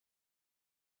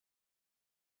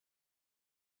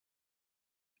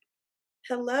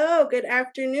Hello, good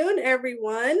afternoon,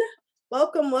 everyone.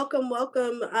 Welcome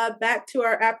back to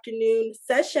our afternoon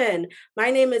session.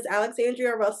 My name is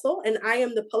Alexandria Russell, and I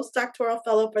am the Postdoctoral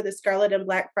Fellow for the Scarlet and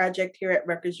Black Project here at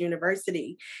Rutgers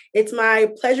University. It's my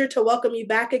pleasure to welcome you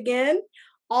back again.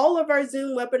 All of our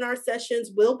Zoom webinar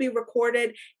sessions will be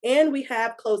recorded, and we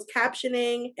have closed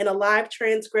captioning and a live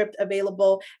transcript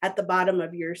available at the bottom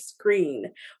of your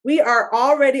screen. We are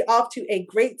already off to a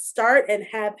great start and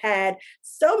have had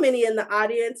so many in the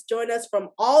audience join us from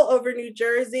all over New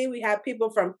Jersey. We have people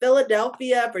from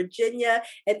Philadelphia, Virginia,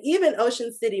 and even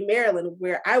Ocean City, Maryland,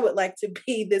 where I would like to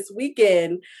be this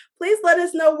weekend. Please let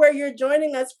us know where you're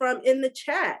joining us from in the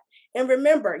chat. And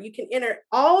remember, you can enter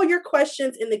all your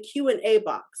questions in the Q&A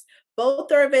box.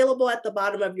 Both are available at the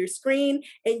bottom of your screen,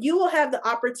 and you will have the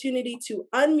opportunity to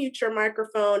unmute your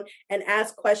microphone and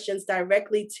ask questions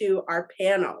directly to our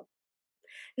panel.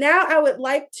 Now, I would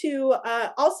like to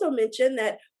also mention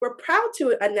that we're proud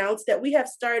to announce that we have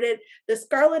started the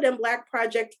Scarlet and Black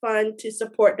Project Fund to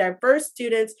support diverse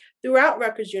students throughout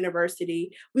Rutgers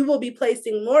University. We will be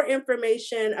placing more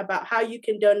information about how you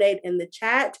can donate in the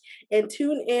chat, and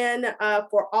tune in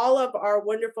for all of our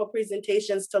wonderful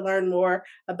presentations to learn more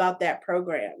about that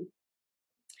program.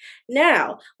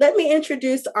 Now, let me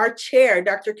introduce our chair,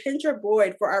 Dr. Kendra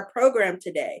Boyd, for our program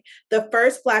today, the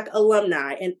first Black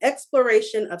Alumni, an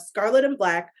exploration of Scarlet and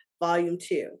Black, Volume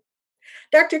 2.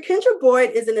 Dr. Kendra Boyd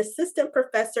is an assistant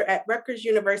professor at Rutgers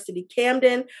University,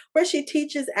 Camden, where she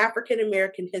teaches African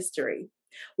American history.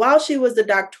 While she was a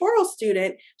doctoral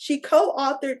student, she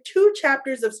co-authored 2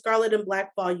 chapters of Scarlet and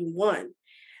Black, Volume 1.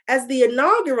 As the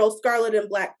inaugural Scarlet and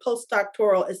Black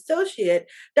postdoctoral associate,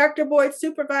 Dr. Boyd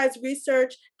supervised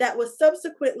research that was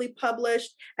subsequently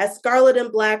published as Scarlet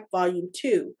and Black Volume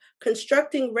 2,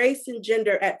 Constructing Race and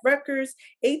Gender at Rutgers,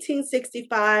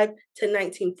 1865 to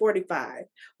 1945,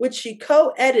 which she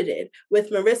co-edited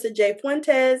with Marissa J.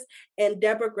 Fuentes and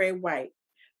Deborah Gray White.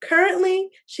 Currently,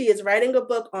 she is writing a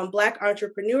book on Black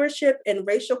entrepreneurship and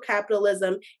racial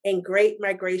capitalism in Great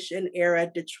Migration Era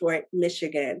Detroit,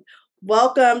 Michigan.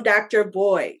 Welcome, Dr.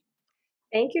 Boyd.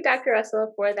 Thank you, Dr.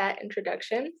 Russell, for that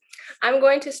introduction. I'm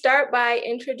going to start by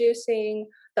introducing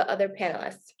the other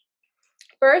panelists.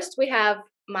 First, we have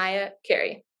Miya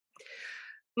Carey.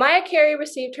 Miya Carey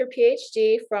received her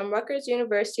PhD from Rutgers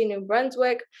University, New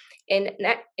Brunswick in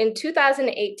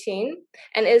 2018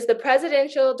 and is the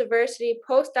Presidential Diversity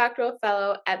Postdoctoral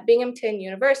Fellow at Binghamton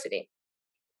University.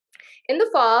 In the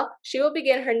fall, she will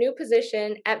begin her new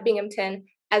position at Binghamton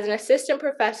as an assistant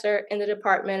professor in the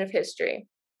Department of History.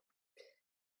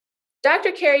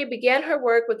 Dr. Carey began her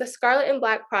work with the Scarlet and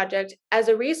Black Project as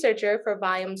a researcher for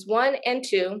volumes 1 and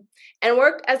 2, and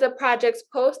worked as the project's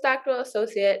postdoctoral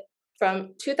associate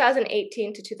from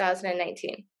 2018 to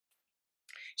 2019.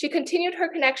 She continued her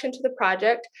connection to the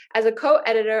project as a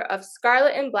co-editor of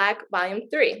Scarlet and Black Volume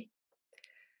 3.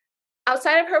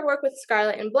 Outside of her work with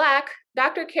Scarlet and Black,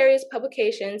 Dr. Carey's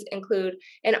publications include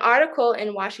an article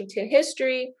in Washington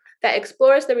History that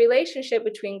explores the relationship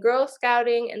between Girl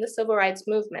Scouting and the Civil Rights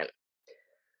Movement.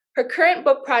 Her current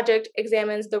book project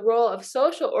examines the role of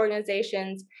social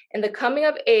organizations in the coming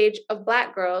of age of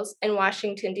Black girls in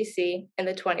Washington, D.C. in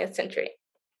the 20th century.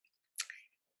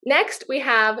 Next, we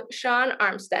have Shaun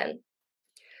Armstead.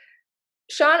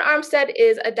 Shaun Armstead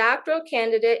is a doctoral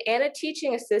candidate and a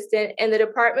teaching assistant in the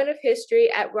Department of History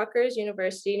at Rutgers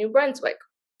University, New Brunswick.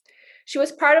 She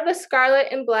was part of the Scarlet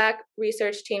and Black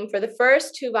research team for the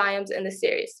first 2 volumes in the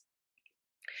series.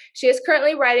 She is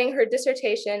currently writing her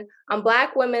dissertation on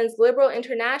Black women's liberal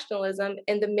internationalism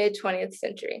in the mid-20th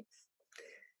century.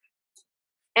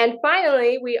 And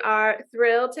finally, we are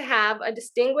thrilled to have a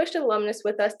distinguished alumnus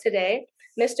with us today,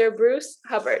 Mr. Bruce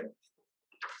Hubbard.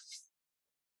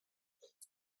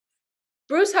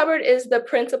 Bruce Hubbard is the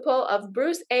principal of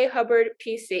Bruce A. Hubbard,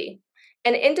 PC,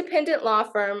 an independent law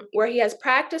firm where he has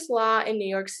practiced law in New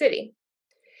York City.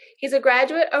 He's a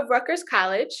graduate of Rutgers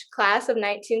College, class of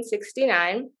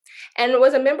 1969, and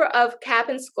was a member of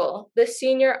Cap'n School, the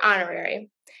senior honorary.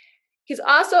 He's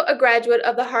also a graduate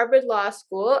of the Harvard Law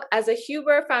School as a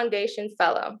Huber Foundation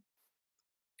Fellow.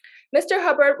 Mr.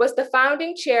 Hubbard was the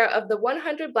founding chair of the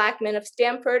 100 Black Men of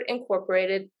Stanford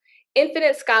Incorporated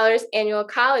Infinite Scholars Annual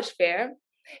College Fair,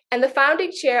 and the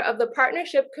founding chair of the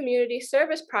Partnership Community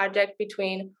Service Project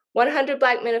between 100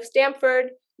 Black Men of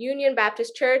Stanford, Union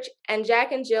Baptist Church, and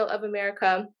Jack and Jill of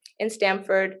America in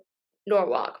Stamford,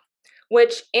 Norwalk,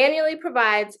 which annually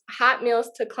provides hot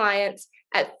meals to clients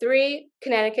at 3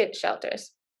 Connecticut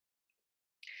shelters.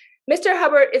 Mr.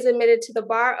 Hubbard is admitted to the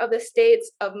bar of the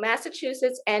states of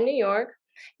Massachusetts and New York,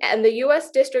 and the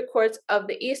U.S. District Courts of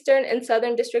the Eastern and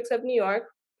Southern Districts of New York,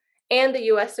 and the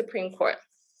U.S. Supreme Court.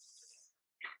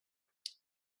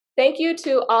 Thank you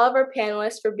to all of our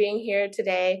panelists for being here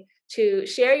today to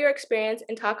share your experience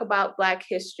and talk about Black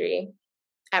history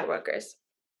at Rutgers.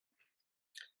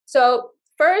 So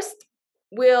first,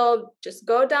 we'll just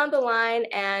go down the line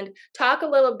and talk a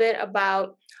little bit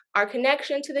about our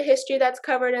connection to the history that's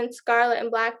covered in Scarlet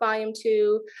and Black Volume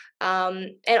 2,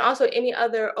 and also any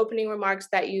other opening remarks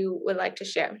that you would like to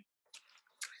share.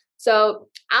 So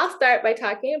I'll start by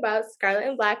talking about Scarlet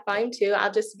and Black Volume 2.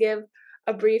 I'll just give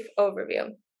a brief overview.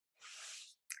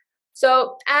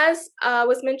 So as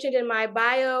was mentioned in my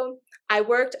bio, I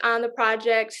worked on the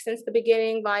project since the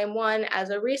beginning, Volume 1, as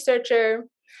a researcher,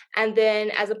 and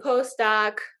then as a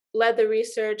postdoc, led the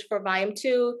research for Volume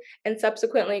 2, and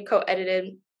subsequently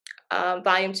co-edited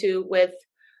Volume 2 with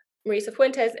Marisa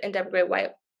Fuentes and Deborah Gray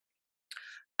White.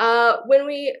 When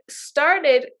we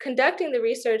started conducting the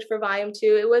research for Volume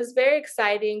 2, it was very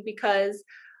exciting because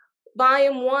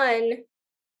Volume 1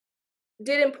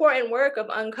 did important work of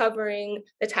uncovering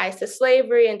the ties to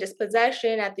slavery and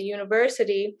dispossession at the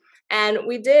university, and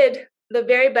we did the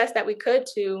very best that we could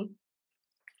to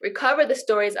recover the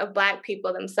stories of Black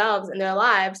people themselves and their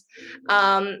lives,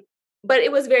 but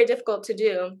it was very difficult to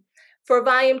do. For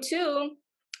Volume 2,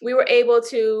 we were able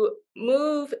to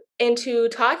move into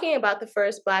talking about the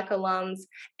first Black alums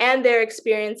and their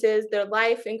experiences, their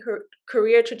life and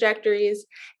career trajectories,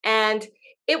 and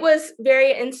it was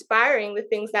very inspiring, the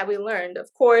things that we learned.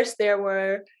 Of course, there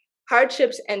were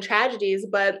hardships and tragedies,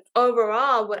 but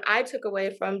overall, what I took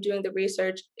away from doing the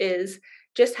research is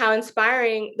just how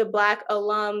inspiring the Black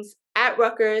alums at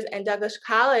Rutgers and Douglas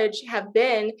College have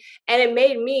been, and it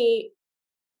made me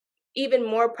even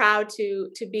more proud to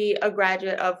be a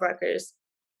graduate of Rutgers.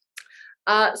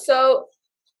 So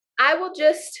I will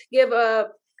just give a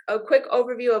quick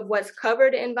overview of what's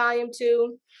covered in Volume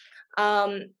 2.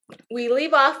 We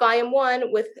leave off Volume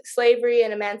 1 with slavery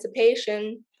and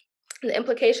emancipation, the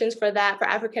implications for that for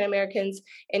African Americans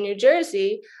in New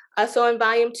Jersey. So in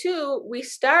Volume 2, we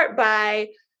start by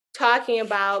talking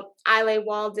about Ile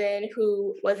Walden,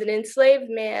 who was an enslaved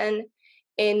man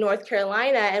in North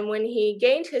Carolina. And when he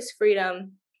gained his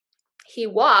freedom, he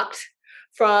walked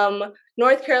from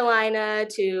North Carolina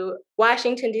to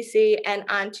Washington, D.C., and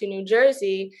on to New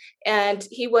Jersey. And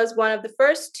he was one of the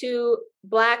first 2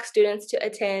 Black students to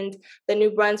attend the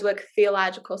New Brunswick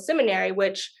Theological Seminary,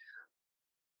 which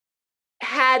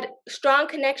had strong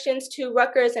connections to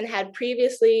Rutgers and had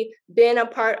previously been a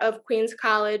part of Queens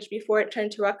College before it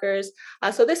turned to Rutgers.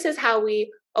 So this is how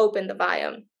we open the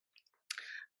volume.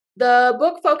 The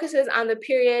book focuses on the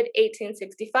period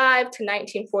 1865 to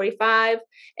 1945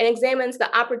 and examines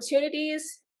the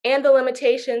opportunities and the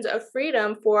limitations of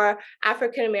freedom for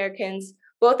African Americans,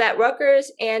 both at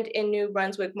Rutgers and in New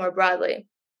Brunswick more broadly.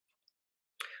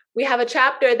 We have a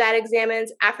chapter that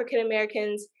examines African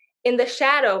Americans in the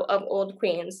shadow of Old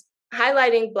Queens,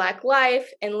 highlighting Black life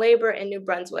and labor in New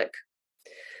Brunswick.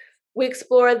 We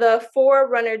explore the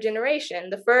forerunner generation,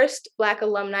 the first Black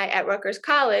alumni at Rutgers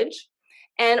College,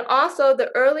 and also the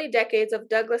early decades of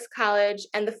Douglas College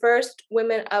and the first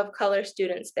women of color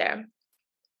students there.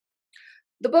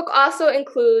 The book also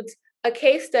includes a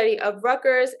case study of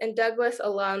Rutgers and Douglas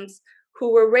alums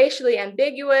who were racially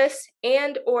ambiguous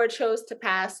and or chose to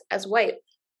pass as white.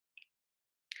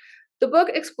 The book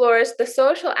explores the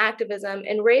social activism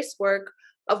and race work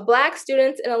of Black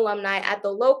students and alumni at the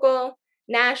local,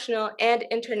 national, and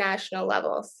international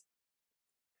levels.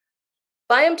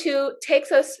 Volume 2 takes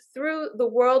us through the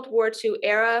World War II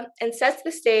era and sets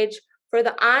the stage for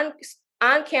the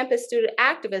on-campus student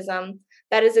activism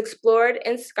that is explored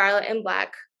in Scarlet and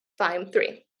Black, Volume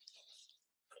 3.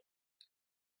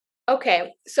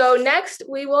 Okay, so next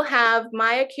we will have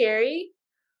Miya Carey,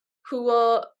 who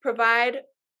will provide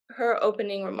her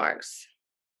opening remarks.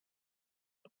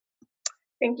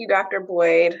 Thank you, Dr.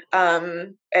 Boyd,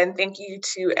 and thank you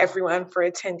to everyone for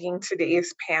attending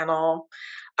today's panel.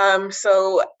 As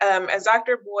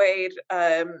Dr. Boyd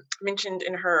mentioned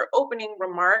in her opening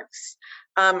remarks,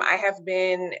 I have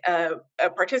been a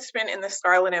participant in the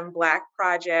Scarlet and Black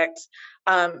project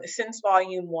since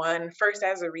Volume 1, first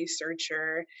as a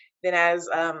researcher, then as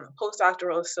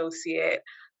postdoctoral associate,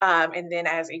 and then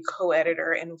as a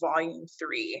co-editor in Volume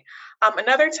 3.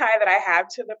 Another tie that I have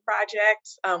to the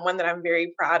project, one that I'm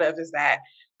very proud of, is that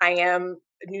I am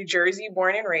New Jersey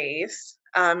born and raised,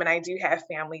 and I do have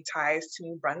family ties to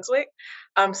New Brunswick.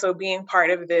 So being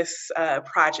part of this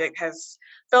project has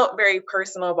felt very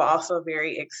personal, but also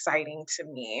very exciting to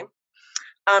me.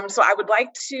 So I would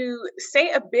like to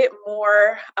say a bit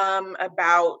more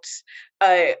about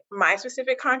my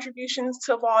specific contributions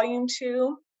to Volume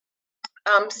 2.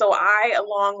 So I,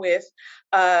 along with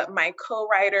my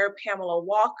co-writer, Pamela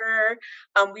Walker,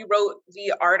 we wrote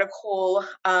the article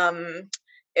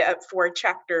for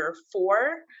chapter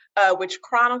 4, which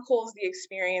chronicles the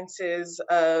experiences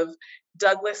of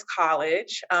Douglas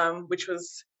College, which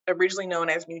was originally known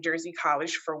as New Jersey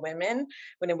College for Women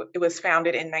when it was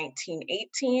founded in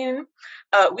 1918.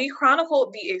 We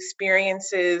chronicled the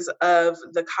experiences of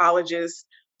the college's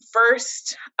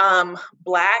first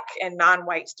Black and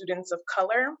non-white students of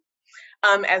color,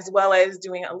 as well as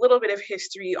doing a little bit of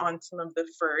history on some of the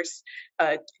first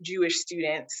Jewish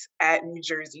students at New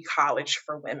Jersey College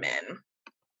for Women.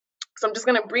 So I'm just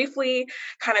going to briefly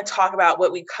kind of talk about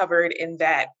what we covered in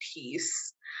that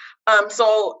piece.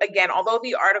 So again, although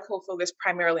the article focused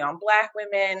primarily on Black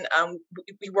women,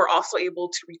 we were also able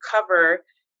to recover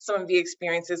some of the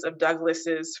experiences of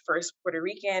Douglas's first Puerto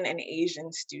Rican and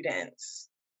Asian students.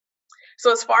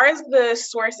 So as far as the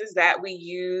sources that we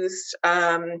used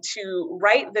to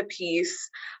write the piece,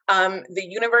 the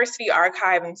University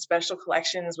Archive and Special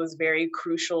Collections was very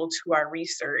crucial to our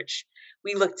research.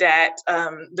 We looked at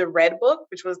the Red Book,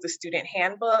 which was the student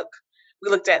handbook. We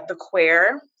looked at the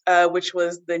Quare, which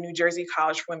was the New Jersey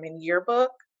College for Women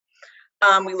yearbook.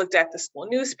 We looked at the school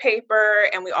newspaper,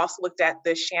 and we also looked at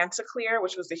the Chanticleer,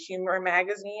 which was the humor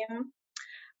magazine.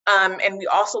 And we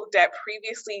also looked at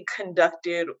previously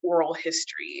conducted oral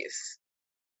histories.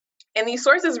 And these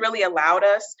sources really allowed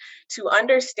us to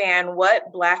understand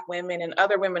what Black women and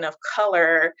other women of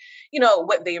color,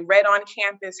 what they read on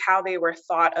campus, how they were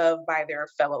thought of by their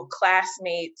fellow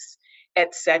classmates,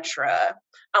 etc.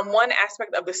 One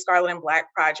aspect of the Scarlet and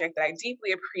Black project that I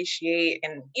deeply appreciate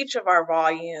in each of our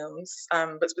volumes,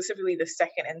 but specifically the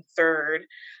second and third,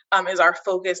 is our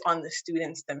focus on the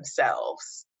students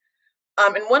themselves.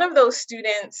 And one of those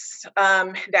students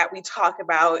that we talk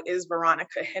about is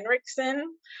Veronica Henriksen,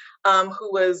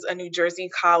 who was a New Jersey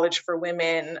College for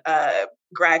Women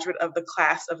graduate of the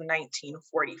class of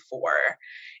 1944.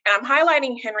 And I'm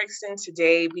highlighting Henriksen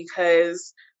today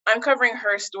because uncovering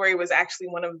her story was actually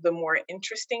one of the more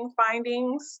interesting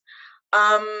findings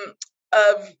of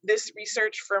this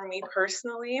research for me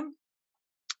personally.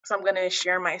 So I'm going to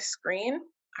share my screen.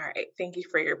 All right, thank you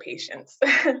for your patience.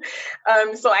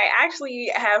 So I actually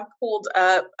have pulled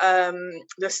up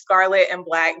the Scarlet and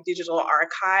Black Digital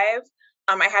Archive.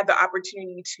 I had the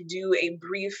opportunity to do a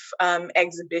brief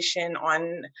exhibition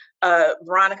on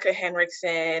Veronica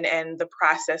Henriksen and the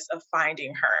process of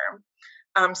finding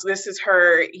her. So this is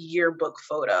her yearbook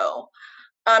photo.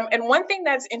 And one thing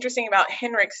that's interesting about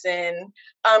Henriksen,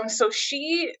 so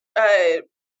she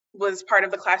was part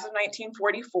of the class of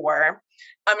 1944.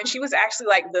 And she was actually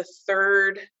like the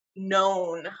third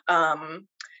known,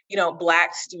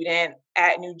 Black student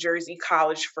at New Jersey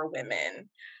College for Women.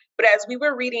 But as we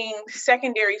were reading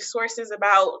secondary sources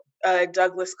about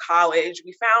Douglas College,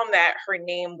 we found that her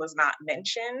name was not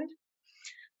mentioned.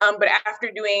 But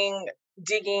after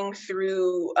digging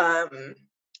through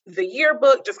the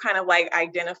yearbook, just kind of like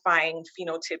identifying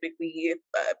phenotypically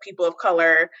people of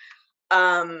color,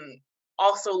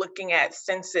 also looking at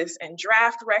census and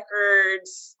draft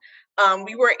records,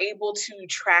 we were able to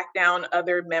track down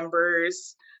other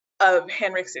members of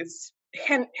Henriksen's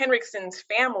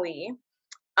family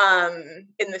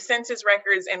in the census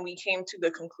records, and we came to the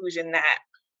conclusion that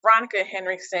Veronica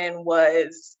Henriksen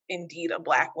was indeed a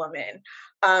Black woman.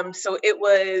 So it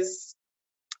was,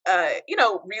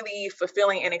 really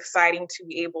fulfilling and exciting to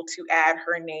be able to add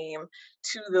her name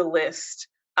to the list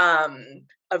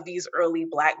of these early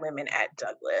Black women at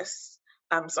Douglas.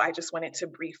 So I just wanted to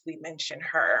briefly mention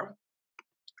her.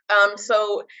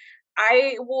 So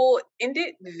I will end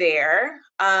it there,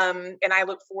 and I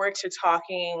look forward to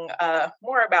talking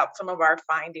more about some of our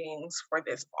findings for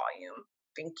this volume.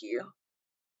 Thank you.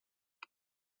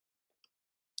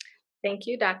 Thank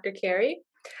you, Dr. Carey.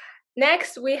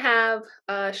 Next, we have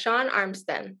Shaun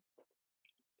Armstead.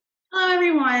 Hello,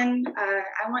 everyone.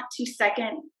 I want to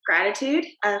second gratitude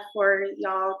for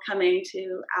y'all coming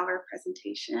to our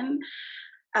presentation.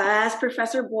 As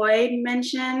Professor Boyd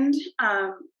mentioned,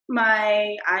 I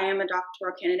am a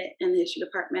doctoral candidate in the history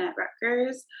department at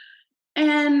Rutgers,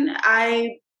 and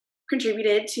I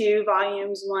contributed to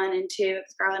volumes 1 and 2 of the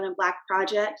Scarlet and Black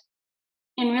project.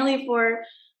 And really for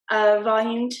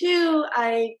volume 2,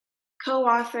 I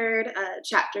co-authored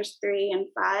chapters 3 and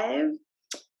 5.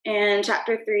 And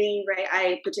chapter 3, right,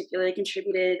 I particularly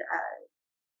contributed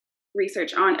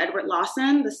research on Edward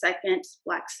Lawson, the second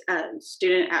Black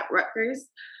student at Rutgers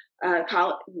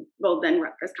College, then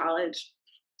Rutgers College.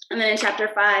 And then in chapter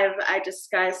 5, I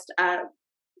discussed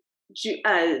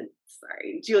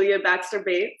Julia Baxter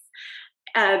Bates,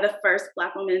 the first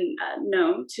Black woman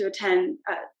known to attend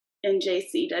in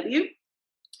JCW,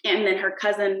 and then her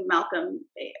cousin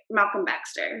Malcolm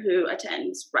Baxter, who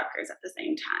attends Rutgers at the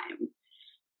same time.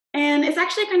 And it's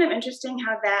actually kind of interesting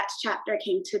how that chapter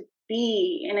came to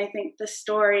be. And I think the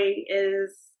story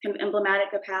is kind of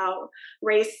emblematic of how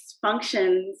race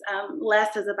functions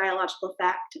less as a biological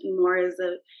fact and more as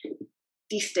a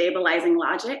destabilizing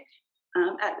logic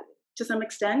to some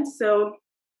extent. So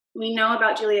we know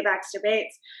about Julia Baxter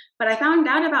Bates, but I found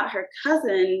out about her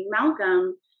cousin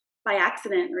Malcolm by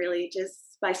accident, really,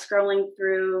 just by scrolling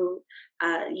through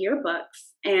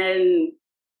yearbooks and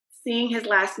seeing his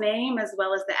last name as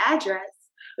well as the address,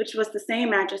 which was the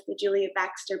same address that Julia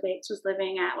Baxter Bates was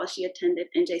living at while she attended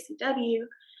NJCW,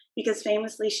 because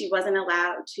famously she wasn't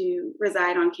allowed to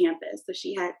reside on campus. So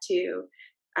she had to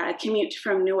commute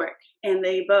from Newark. And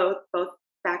they both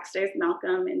Baxters,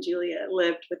 Malcolm and Julia,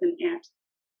 lived with an aunt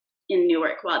in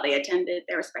Newark while they attended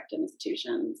their respective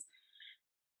institutions.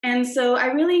 And so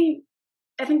I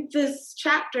think this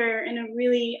chapter in a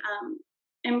really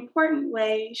important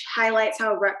way highlights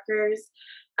how Rutgers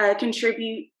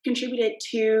contributed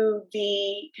to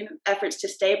the kind of efforts to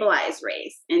stabilize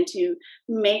race and to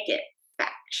make it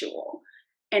factual,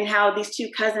 and how these two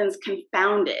cousins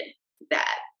confounded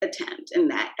that attempt and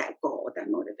that goal, that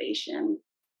motivation.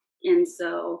 And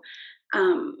so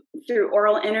through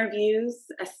oral interviews,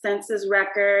 census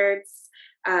records,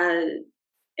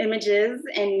 images,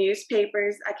 and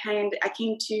newspapers, I came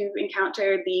to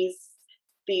encounter these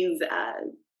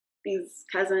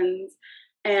cousins,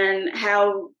 and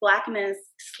how Blackness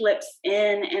slips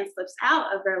in and slips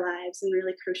out of their lives in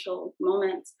really crucial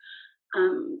moments.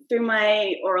 Through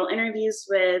my oral interviews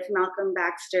with Malcolm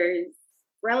Baxter's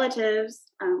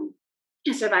relatives,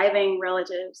 surviving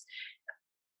relatives,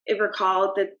 it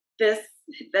recalled that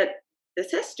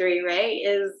this history, right,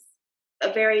 is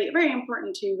a very, very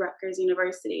important to Rutgers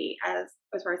University as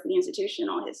far as the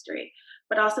institutional history,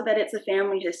 but also that it's a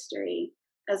family history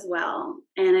as well.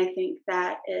 And I think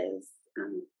that is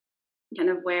kind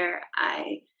of where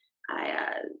I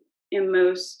am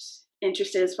most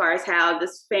interested as far as how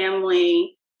this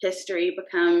family history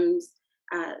becomes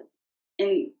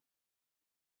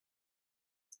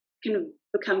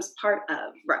becomes part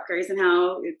of Rutgers, and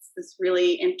how it's this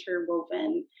really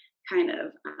interwoven kind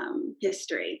of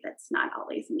history that's not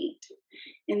always neat.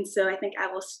 And so I think I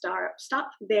will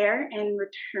stop there and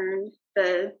return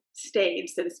the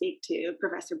stage, so to speak, to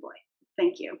Professor Boyd.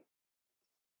 Thank you.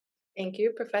 Thank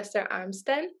you, Professor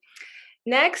Armstead.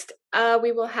 Next,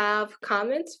 we will have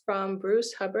comments from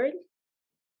Bruce Hubbard.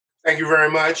 Thank you very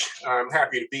much. I'm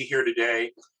happy to be here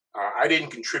today. I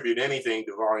didn't contribute anything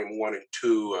to Volume 1 and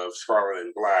 2 of Scarlet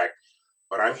and Black,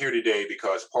 but I'm here today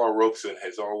because Paul Robeson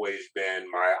has always been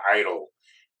my idol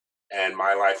and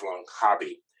my lifelong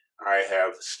hobby. I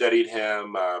have studied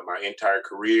him my entire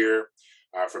career,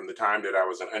 from the time that I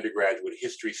was an undergraduate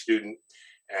history student,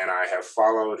 and I have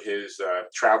followed his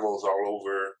travels all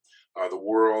over the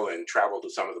world and traveled to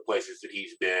some of the places that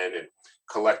he's been and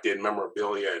collected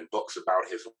memorabilia and books about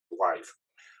his life.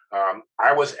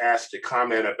 I was asked to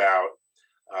comment about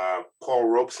Paul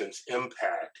Robeson's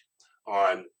impact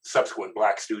on subsequent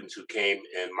Black students who came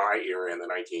in my era in the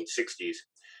 1960s,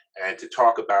 and to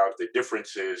talk about the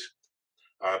differences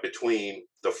between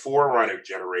the forerunner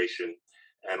generation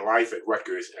and life at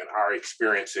Rutgers and our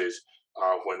experiences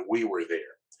when we were there.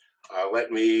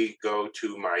 Let me go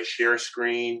to my share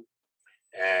screen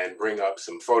and bring up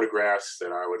some photographs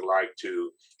that I would like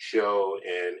to show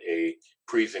in a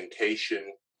presentation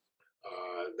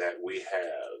that we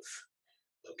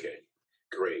have. Okay,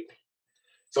 great.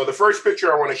 So the first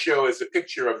picture I want to show is a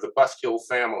picture of the Buskill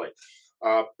family.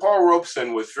 Paul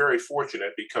Robeson was very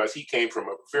fortunate because he came from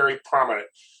a very prominent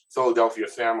Philadelphia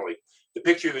family. The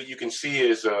picture that you can see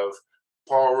is of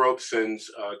Paul Robeson's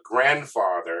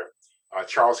grandfather,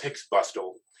 Charles Hicks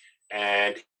Bustill,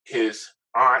 and his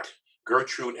aunt,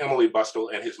 Gertrude Emily Bustill,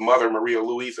 and his mother, Maria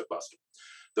Louisa Bustill.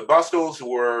 The Bustills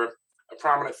were a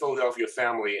prominent Philadelphia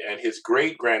family, and his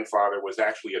great-grandfather was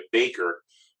actually a baker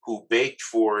who baked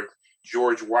for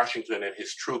George Washington and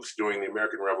his troops during the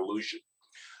American Revolution.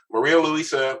 Maria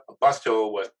Louisa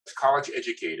Bustill was college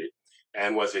educated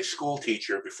and was a school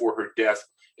teacher before her death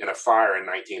in a fire in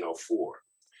 1904.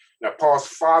 Now, Paul's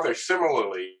father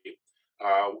similarly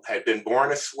had been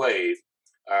born a slave,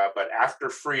 but after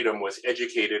freedom was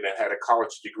educated and had a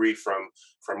college degree from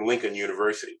Lincoln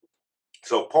University.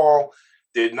 So Paul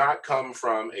did not come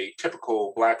from a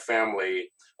typical Black family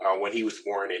when he was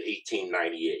born in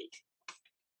 1898.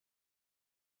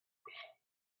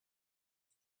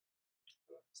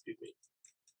 Excuse me.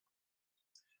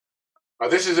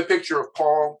 This is a picture of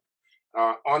Paul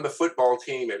on the football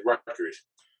team at Rutgers.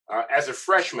 As a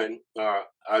freshman,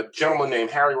 a gentleman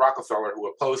named Harry Rockefeller, who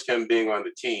opposed him being on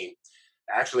the team,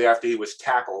 actually after he was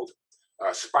tackled,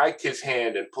 spiked his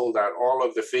hand and pulled out all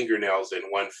of the fingernails in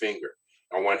one finger,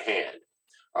 on one hand.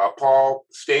 Paul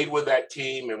stayed with that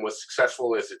team and was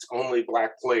successful as its only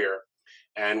Black player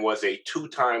and was a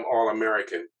two-time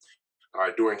All-American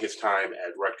during his time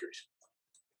at Rutgers.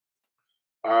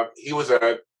 He was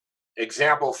an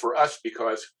example for us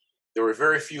because there were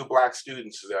very few Black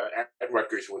students at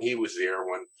Rutgers when he was there.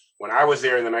 When I was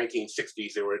there in the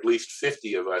 1960s, there were at least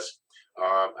 50 of us,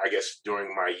 I guess,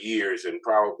 during my years, and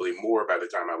probably more by the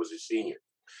time I was a senior.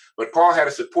 But Paul had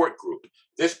a support group.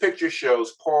 This picture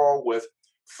shows Paul with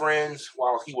friends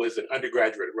while he was an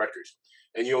undergraduate at Rutgers.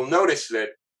 And you'll notice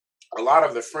that a lot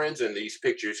of the friends in these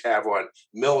pictures have on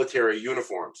military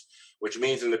uniforms, which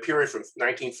means in the period from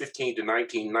 1915 to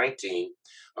 1919,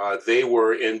 they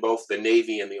were in both the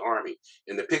Navy and the Army.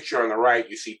 In the picture on the right,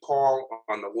 you see Paul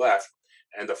on the left,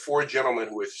 and the four gentlemen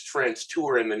who were his friends, two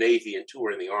are in the Navy and two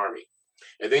are in the Army.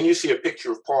 And then you see a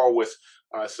picture of Paul with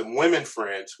some women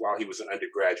friends while he was an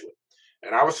undergraduate.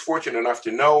 And I was fortunate enough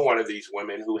to know one of these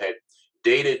women who had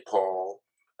dated Paul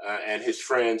and his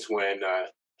friends when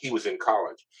he was in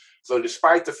college. So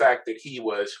despite the fact that he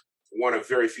was one of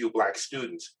very few Black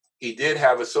students, he did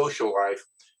have a social life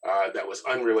that was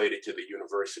unrelated to the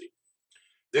university.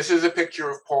 This is a picture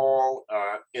of Paul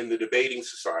in the debating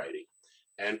society.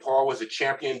 And Paul was a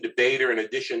champion debater in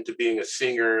addition to being a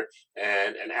singer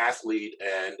and an athlete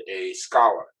and a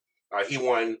scholar. He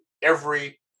won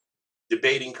every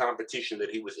debating competition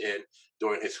that he was in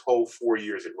during his whole 4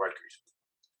 years at Rutgers.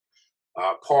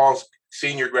 Paul's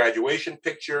senior graduation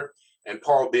picture and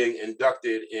Paul being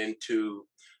inducted into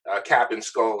Cap and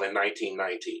Skull in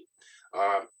 1919.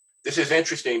 This is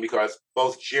interesting because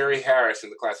both Jerry Harris in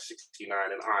the class of 69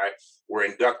 and I were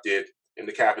inducted in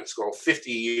the Cap and Skull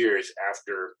 50 years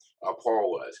after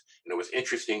Paul was. And it was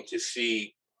interesting to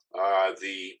see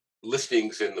the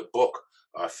listings in the book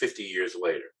 50 years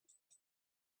later.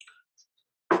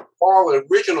 Paul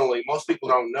originally, most people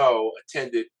don't know,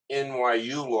 attended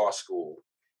NYU Law School.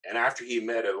 And after he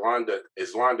met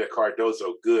Islanda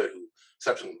Cardozo Good, who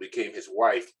subsequently became his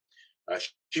wife,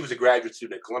 she was a graduate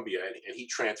student at Columbia, and he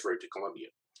transferred to Columbia.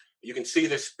 You can see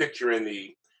this picture in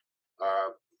the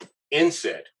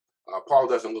inset. Paul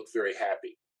doesn't look very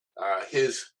happy.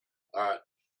 His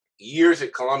years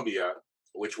at Columbia,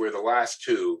 which were the last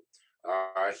two,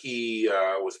 he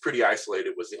was pretty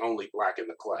isolated, was the only Black in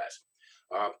the class.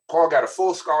 Paul got a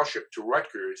full scholarship to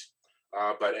Rutgers,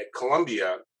 but at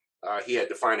Columbia, he had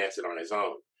to finance it on his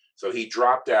own. So he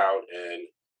dropped out and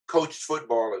coached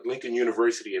football at Lincoln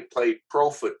University and played pro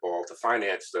football to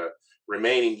finance the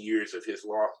remaining years of his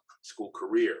law school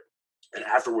career. And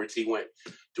afterwards, he went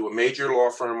to a major law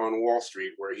firm on Wall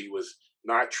Street where he was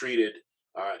not treated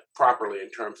properly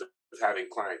in terms of having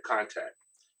client contact.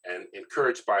 And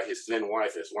encouraged by his then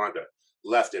wife, Islanda,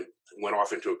 left and went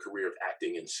off into a career of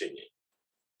acting and singing.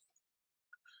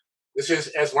 This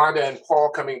is Islanda and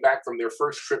Paul coming back from their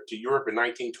first trip to Europe in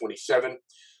 1927.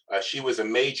 She was a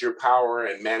major power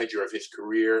and manager of his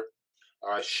career.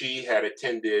 She had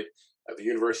attended the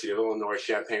University of Illinois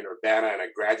Champaign-Urbana and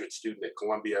a graduate student at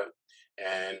Columbia,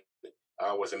 and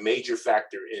was a major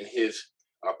factor in his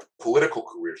political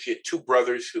career. She had two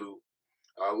brothers who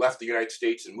left the United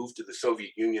States and moved to the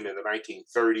Soviet Union in the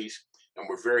 1930s and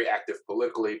were very active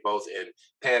politically, both in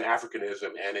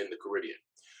Pan-Africanism and in the Caribbean.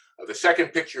 The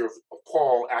second picture of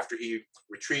Paul after he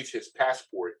retrieved his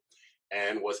passport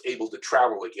and was able to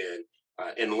travel again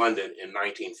in London in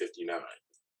 1959.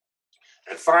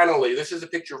 And finally, this is a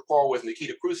picture of Paul with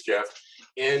Nikita Khrushchev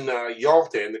in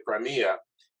Yalta in the Crimea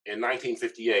in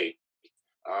 1958.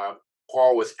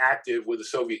 Paul was active with the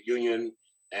Soviet Union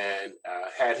and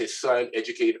had his son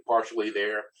educated partially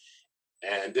there.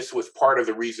 And this was part of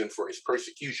the reason for his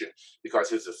persecution, because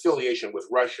his affiliation with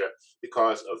Russia,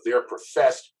 because of their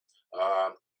professed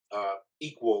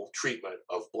equal treatment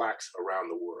of Blacks around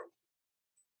the world.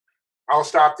 I'll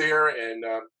stop there and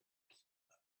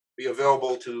be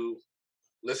available to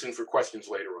listen for questions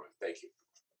later on. Thank you.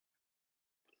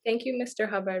 Thank you, Mr.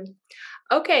 Hubbard.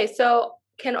 Okay, so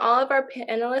can all of our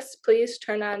panelists please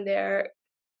turn on their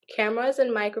cameras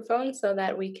and microphones so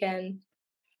that we can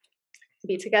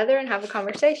be together and have a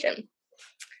conversation?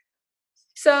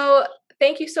 So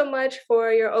thank you so much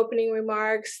for your opening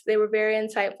remarks. They were very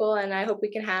insightful, and I hope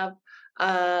we can have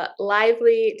a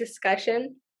lively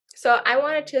discussion. So I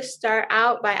wanted to start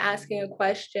out by asking a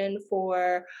question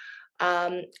for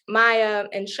Miya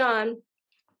and Shaun.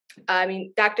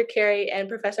 Dr. Carey and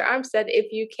Professor Armstead,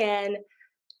 if you can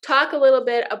talk a little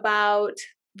bit about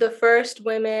the first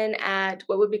women at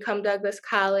what would become Douglas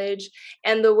College,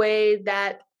 and the way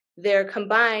that their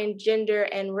combined gender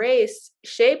and race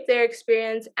shaped their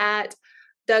experience at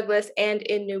Douglas and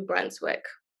in New Brunswick.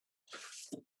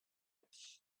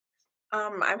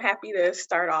 I'm happy to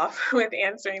start off with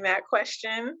answering that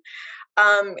question.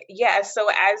 So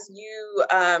as you,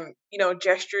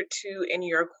 gestured to in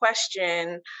your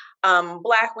question,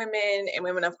 Black women and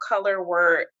women of color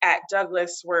were at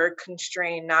Douglas were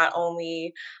constrained not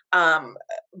only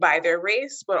by their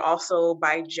race, but also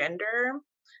by gender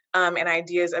and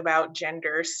ideas about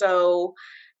gender. So,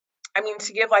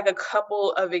 to give like a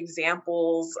couple of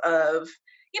examples of,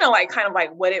 kind of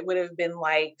like what it would have been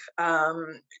like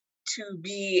to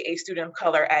be a student of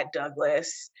color at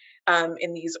Douglas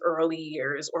in these early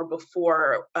years or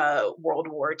before World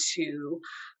War II.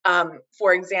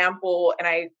 For example, and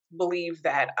I believe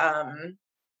that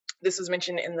this was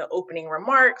mentioned in the opening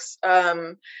remarks,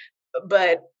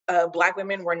 but Black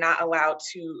women were not allowed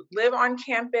to live on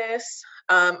campus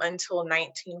until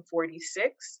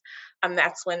 1946.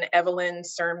 That's when Evelyn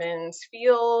Sermons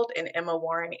Field and Emma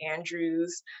Warren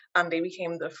Andrews, they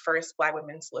became the first Black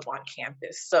women to live on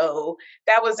campus. So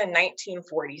that was in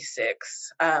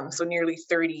 1946, so nearly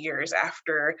 30 years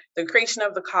after the creation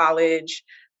of the college,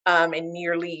 and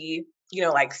nearly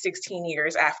 16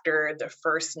 years after the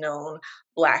first known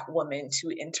Black woman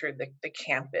to enter the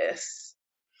campus.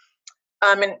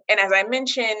 And as I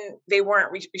mentioned, they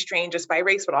weren't restrained just by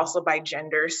race, but also by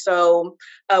gender. So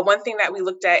one thing that we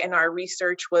looked at in our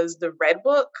research was the Red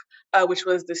Book, which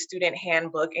was the student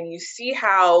handbook. And you see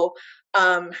how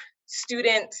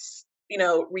students,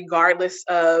 regardless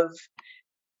of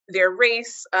their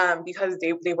race, because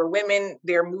they were women,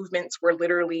 their movements were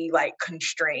literally like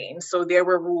constrained. So there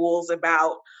were rules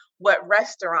about what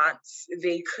restaurants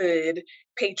they could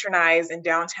patronize in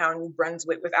downtown New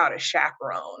Brunswick without a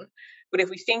chaperone. But if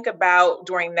we think about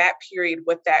during that period,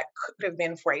 what that could have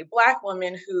been for a Black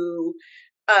woman who,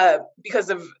 because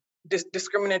of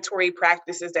discriminatory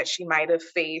practices that she might have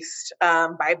faced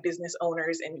by business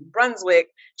owners in New Brunswick,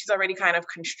 she's already kind of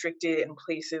constricted in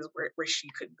places where she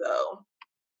could go.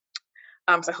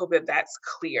 So I hope that that's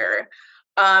clear.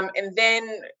 And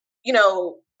then,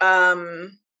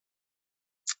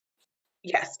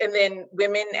 yes, and then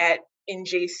women at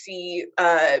NJC,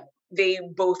 they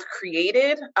both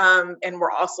created and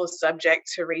were also subject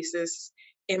to racist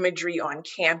imagery on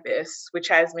campus, which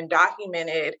has been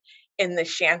documented in the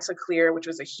Chanticleer, which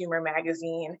was a humor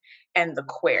magazine, and the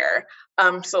Queer.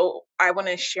 So I want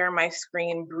to share my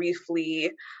screen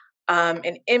briefly.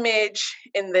 An image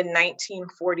in the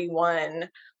 1941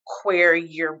 Queer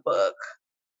yearbook.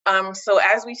 So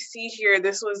as we see here,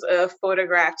 this was a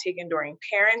photograph taken during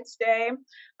Parents' Day.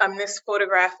 This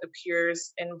photograph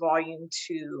appears in volume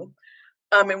 2.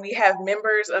 And we have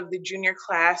members of the junior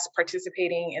class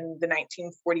participating in the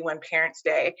 1941 Parents'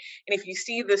 Day. And if you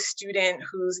see the student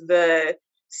who's the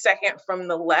second from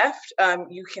the left,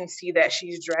 you can see that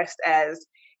she's dressed as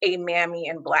a mammy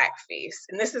in blackface.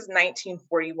 And this is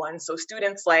 1941. So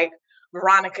students like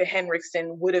Veronica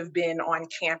Henriksen would have been on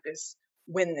campus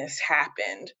when this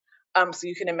happened. So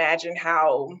you can imagine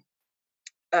how,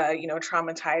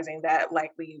 traumatizing that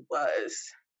likely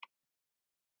was.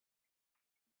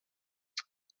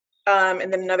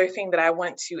 And then another thing that I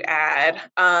want to add,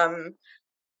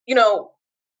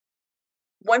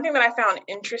 one thing that I found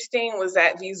interesting was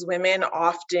that these women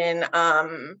often,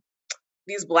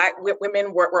 these Black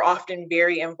women were often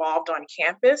very involved on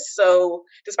campus. So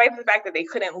despite the fact that they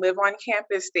couldn't live on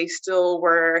campus, they still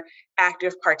were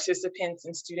active participants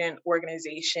in student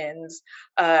organizations,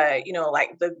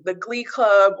 like the Glee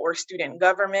Club or student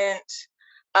government.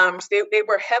 So they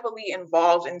were heavily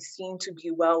involved and seemed to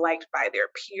be well liked by their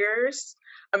peers.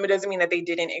 It doesn't mean that they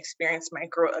didn't experience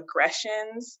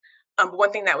microaggressions. But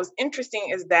one thing that was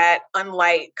interesting is that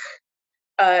unlike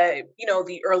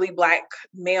the early Black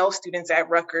male students at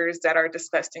Rutgers that are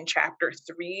discussed in chapter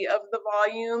 3 of the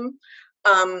volume,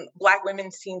 Black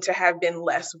women seem to have been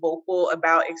less vocal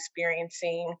about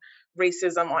experiencing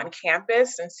racism on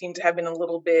campus and seem to have been a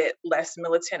little bit less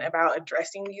militant about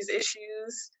addressing these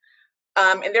issues.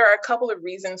 And there are a couple of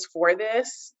reasons for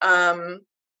this.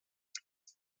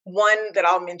 One that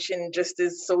I'll mention just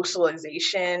is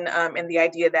socialization and the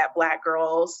idea that Black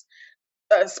girls,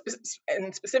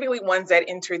 and specifically ones that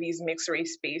enter these mixed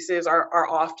race spaces, are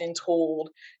often told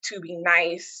to be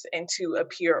nice and to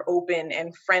appear open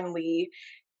and friendly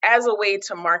as a way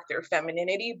to mark their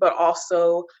femininity, but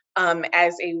also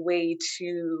as a way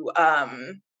to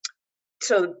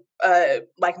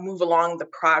move along the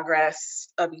progress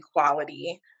of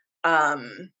equality.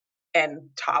 and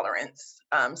tolerance.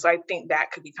 So I think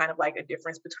that could be kind of like a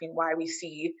difference between why we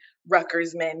see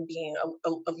Rutgers men being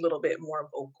a little bit more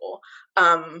vocal.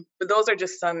 But those are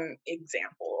just some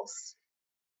examples.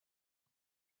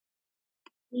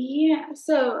 Yeah,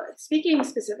 so speaking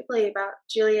specifically about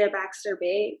Julia Baxter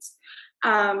Bates,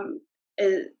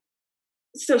 is,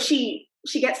 so she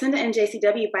gets into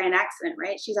NJCW by an accident,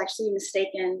 right? She's actually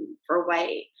mistaken for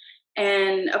white.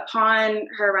 And upon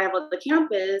her arrival at the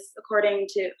campus, according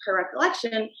to her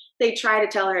recollection, they try to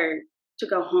tell her to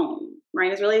go home,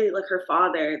 right? It's really like her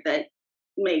father that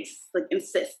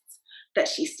insists that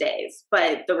she stays.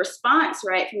 But the response,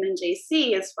 right, from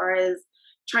NJC as far as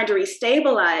trying to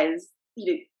restabilize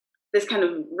this kind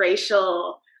of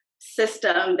racial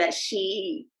system that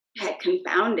she had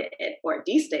confounded or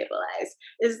destabilized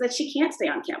is that she can't stay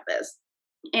on campus.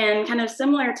 And kind of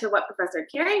similar to what Professor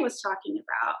Carey was talking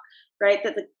about, right,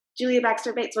 that the Julia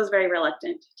Baxter Bates was very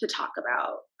reluctant to talk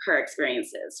about her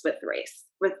experiences with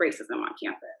racism on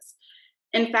campus.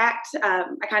 In fact, I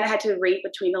kind of had to read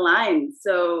between the lines.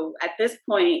 So at this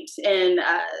point in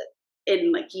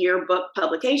like yearbook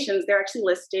publications, they're actually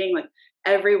listing like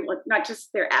everyone, not just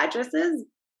their addresses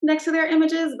next to their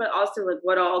images, but also like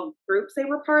what all groups they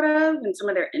were part of and some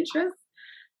of their interests.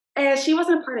 And she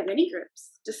wasn't a part of any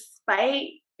groups, despite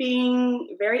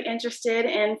being very interested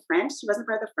in French. She wasn't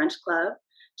part of the French club.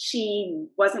 She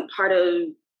wasn't part of,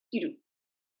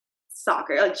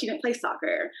 soccer. Like she didn't play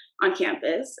soccer on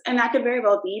campus. And that could very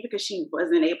well be because she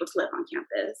wasn't able to live on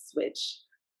campus, which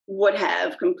would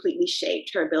have completely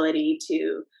shaped her ability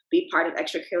to be part of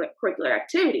extracurricular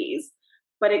activities.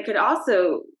 But it could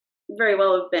also very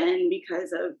well have been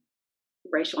because of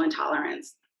racial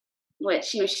intolerance, which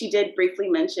she did briefly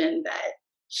mention that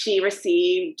she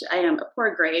received a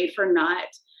poor grade for not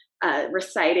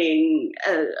reciting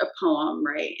a poem,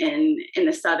 right, in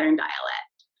the Southern dialect.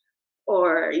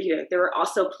 Or there were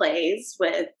also plays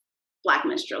with Black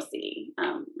minstrelsy.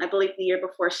 I believe the year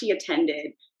before she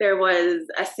attended, there was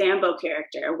a Sambo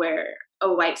character where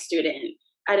a white student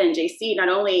at NJC not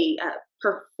only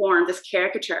performed this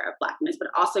caricature of Blackness, but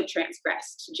also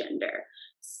transgressed gender.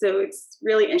 So it's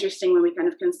really interesting when we kind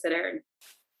of consider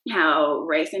how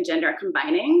race and gender are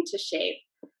combining to shape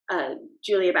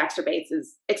Julia Baxter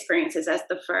Bates' experiences as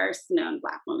the first known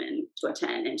Black woman to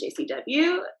attend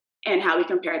NJCW, and how we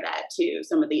compare that to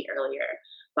some of the earlier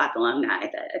Black alumni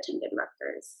that attended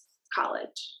Rutgers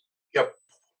College. Yep.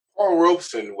 Paul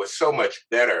Robeson was so much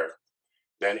better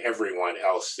than everyone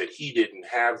else that he didn't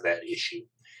have that issue.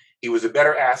 He was a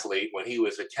better athlete. When he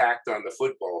was attacked on the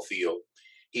football field,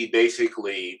 he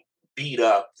basically beat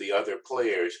up the other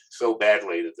players so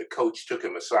badly that the coach took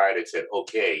him aside and said,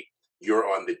 okay, you're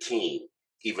on the team,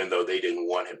 even though they didn't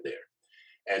want him there.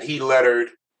 And he lettered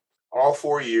all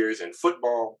 4 years in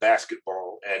football,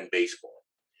 basketball, and baseball.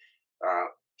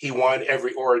 He won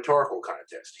every oratorical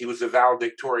contest. He was the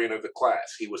valedictorian of the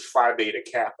class. He was Phi Beta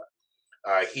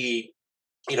Kappa. He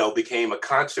became a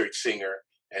concert singer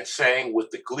and sang with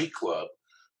the Glee Club,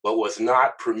 but was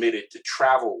not permitted to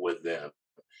travel with them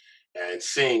and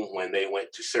sing when they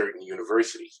went to certain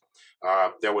universities.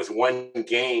 There was one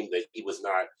game that he was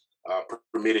not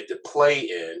permitted to play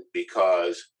in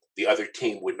because the other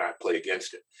team would not play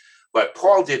against him. But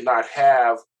Paul did not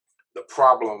have the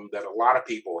problem that a lot of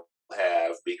people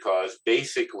have, because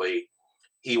basically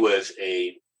he was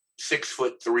a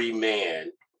 6'3"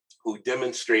 man who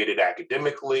demonstrated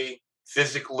academically,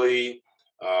 physically,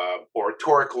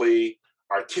 oratorically,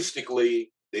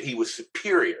 artistically, that he was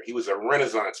superior. He was a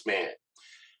Renaissance man.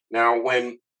 Now,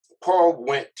 when Paul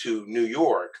went to New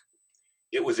York,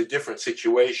 it was a different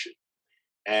situation.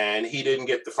 And he didn't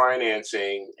get the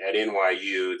financing at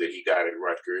NYU that he got at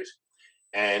Rutgers.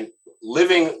 And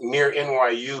living near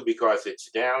NYU, because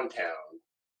it's downtown,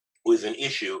 was an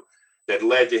issue that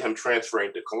led to him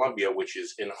transferring to Columbia, which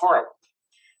is in Harlem.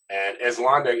 And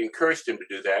Eslanda encouraged him to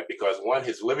do that because, one,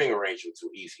 his living arrangements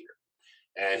were easier.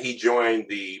 And he joined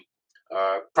the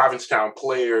Provincetown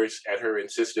Players at her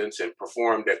insistence and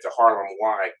performed at the Harlem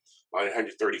Y on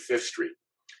 135th Street.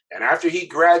 And after he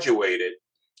graduated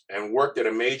and worked at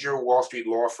a major Wall Street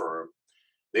law firm,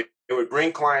 they would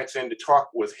bring clients in to talk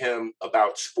with him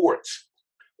about sports,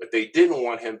 but they didn't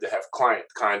want him to have client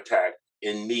contact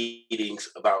in meetings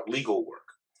about legal work.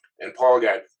 And Paul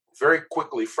got very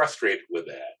quickly frustrated with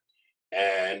that.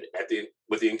 And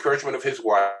with the encouragement of his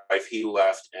wife, he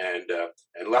left and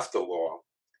left the law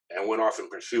and went off and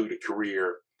pursued a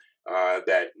career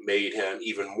that made him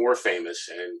even more famous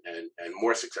and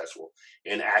more successful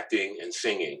in acting and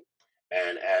singing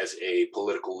and as a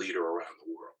political leader around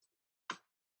the world.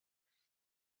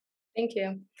 Thank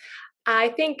you. I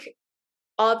think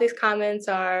all these comments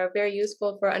are very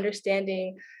useful for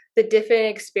understanding the different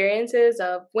experiences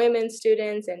of women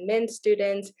students and men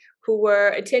students who were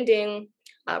attending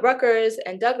Rutgers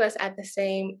and Douglas at the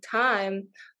same time,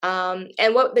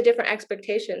 and what the different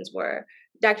expectations were.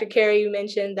 Dr. Carey, you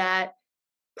mentioned that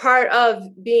part of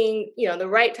being, the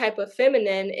right type of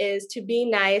feminine is to be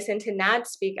nice and to not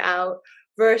speak out,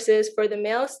 versus for the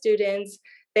male students,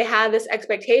 they have this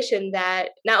expectation that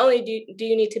not only do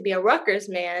you need to be a Rutgers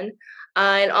man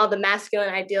and all the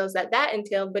masculine ideals that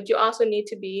entails, but you also need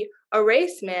to be a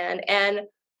race man and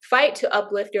fight to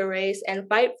uplift your race and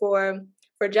fight for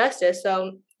justice. So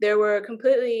there were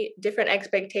completely different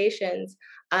expectations.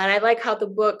 And I like how the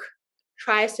book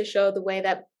tries to show the way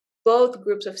that both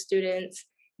groups of students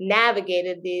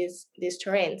navigated these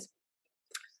terrains.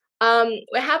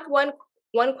 We have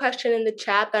one question in the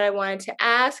chat that I wanted to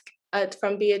ask. It's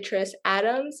from Beatrice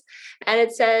Adams, and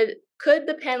it said, could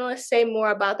the panelists say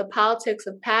more about the politics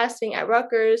of passing at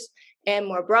Rutgers and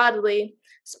more broadly,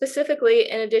 specifically,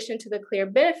 in addition to the clear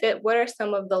benefit, what are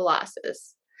some of the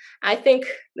losses? I think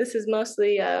this is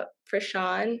mostly for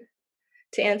Shaun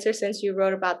to answer, since you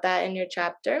wrote about that in your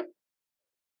chapter.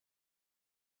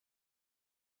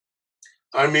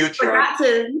 Unmute, Shaun. Forgot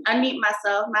to unmute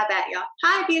myself. My bad, y'all.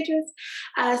 Hi, Beatrice.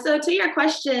 So to your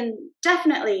question,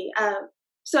 definitely.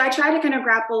 So I try to kind of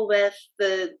grapple with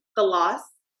the loss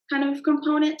kind of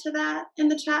component to that in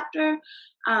the chapter.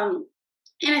 And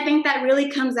I think that really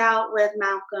comes out with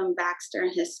Malcolm Baxter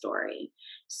and his story.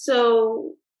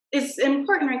 So it's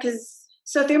important, right? Because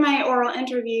through my oral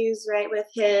interviews, right, with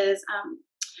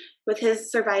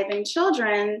his surviving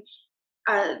children,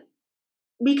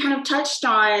 we kind of touched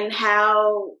on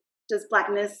how does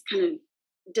Blackness kind of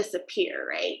disappear,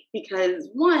 right? Because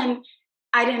one,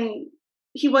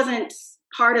 he wasn't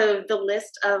part of the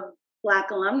list of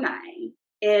Black alumni.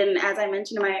 And as I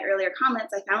mentioned in my earlier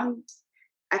comments, I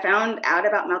found out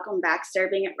about Malcolm Baxter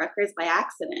being at Rutgers by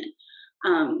accident.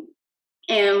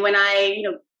 And when I,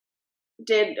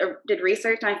 did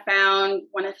research, and I found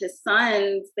one of his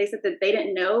sons, they said that they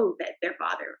didn't know that their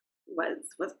father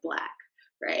was Black.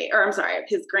 Right? Or I'm sorry,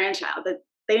 his grandchild, that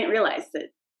they didn't realize that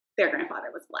their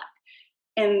grandfather was Black.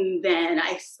 And then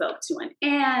I spoke to an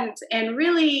aunt, and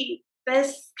really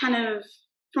this kind of,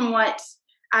 from what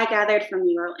I gathered from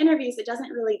the oral interviews, it doesn't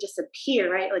really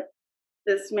disappear, right? Like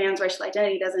this man's racial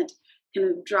identity doesn't kind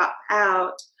of drop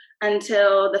out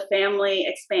until the family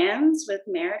expands with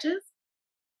marriages,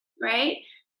 right?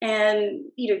 And,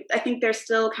 I think they're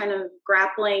still kind of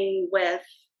grappling with,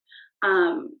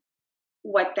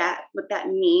 what that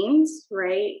means,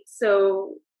 right?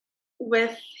 So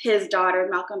with his daughter,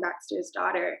 Malcolm Baxter's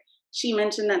daughter, she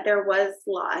mentioned that there was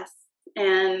loss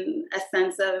and a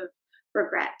sense of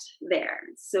regret there.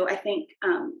 So I think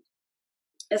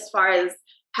as far as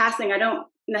passing, I don't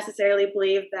necessarily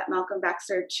believe that Malcolm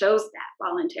Baxter chose that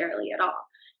voluntarily at all.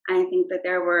 I think that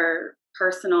there were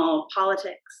personal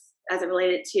politics as it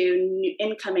related to new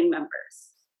incoming members.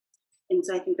 And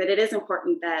so I think that it is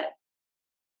important that,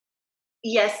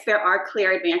 yes, there are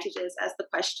clear advantages, as the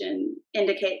question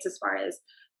indicates, as far as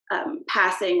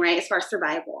passing, right, as far as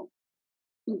survival.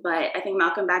 But I think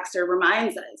Malcolm Baxter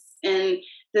reminds us in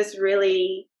this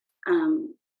really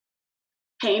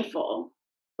painful,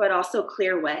 but also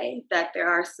clear way, that there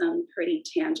are some pretty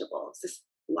tangible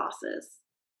losses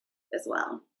as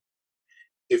well.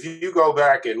 If you go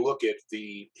back and look at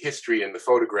the history and the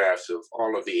photographs of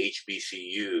all of the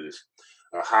HBCUs,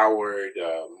 Howard,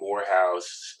 Morehouse,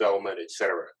 Spelman,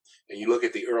 etc., and you look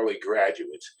at the early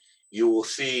graduates, you will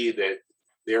see that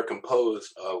they're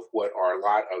composed of what are a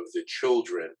lot of the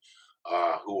children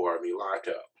who are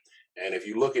mulatto. And if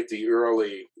you look at the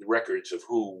early records of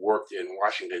who worked in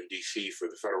Washington, D.C. for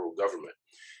the federal government,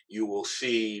 you will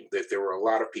see that there were a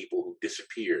lot of people who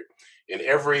disappeared. In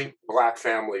every Black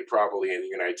family, probably in the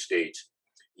United States,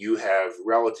 you have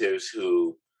relatives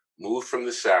who moved from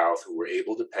the South, who were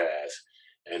able to pass,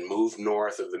 and moved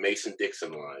north of the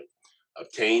Mason-Dixon line,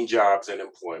 obtained jobs and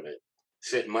employment,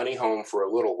 sent money home for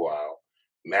a little while,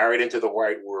 married into the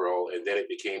white world, and then it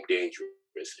became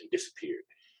dangerous and disappeared.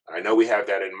 I know we have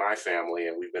that in my family,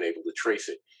 and we've been able to trace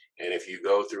it. And if you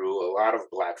go through a lot of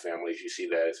Black families, you see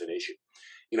that as an issue.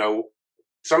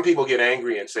 Some people get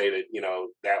angry and say that,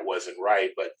 that wasn't right.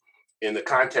 But in the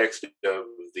context of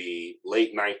the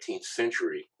late 19th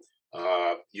century,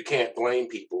 you can't blame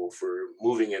people for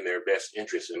moving in their best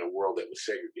interest in a world that was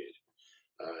segregated.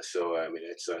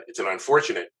 It's an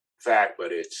unfortunate fact,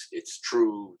 but it's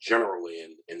true generally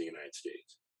in the United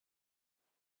States.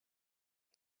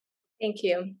 Thank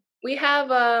you. We have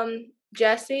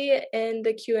Jesse in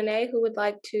the Q&A who would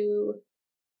like to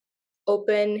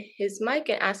open his mic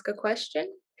and ask a question.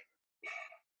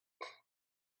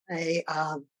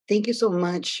 Thank you so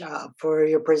much for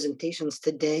your presentations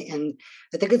today. And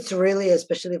I think it's really,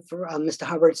 especially for Mr.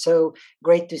 Hubbard, so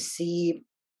great to see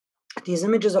these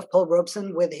images of Paul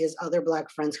Robeson with his other Black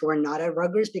friends who are not at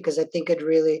Rutgers, because I think it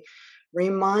really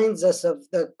reminds us of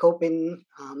the coping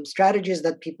strategies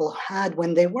that people had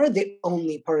when they were the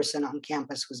only person on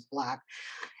campus who's Black.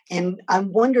 And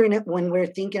I'm wondering if when we're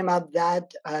thinking about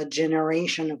that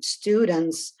generation of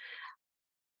students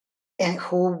and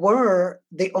who were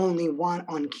the only one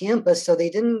on campus, so they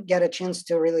didn't get a chance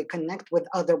to really connect with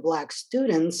other Black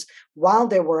students while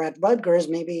they were at Rutgers.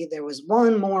 Maybe there was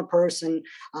one more person,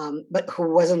 but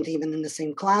who wasn't even in the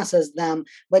same class as them.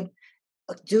 But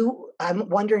I'm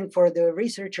wondering for the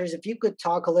researchers, if you could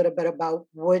talk a little bit about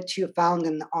what you found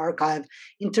in the archive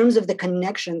in terms of the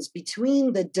connections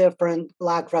between the different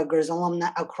Black Rutgers alumni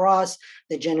across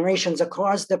the generations,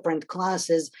 across different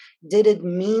classes. Did it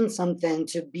mean something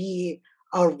to be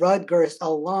a Rutgers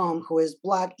alum who is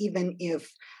Black, even if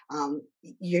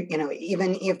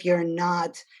even if you're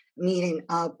not meeting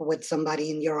up with somebody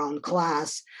in your own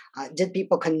class? Did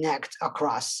people connect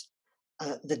across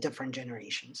the different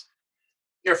generations?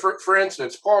 Yeah, for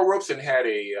instance, Paul Robeson had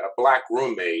a Black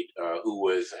roommate who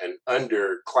was an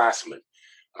underclassman.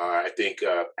 I think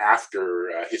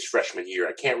after his freshman year.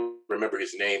 I can't remember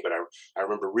his name, but I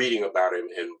remember reading about him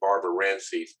in Barbara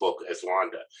Ransey's book,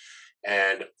 Eslanda.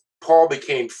 And Paul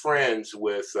became friends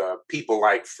with people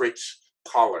like Fritz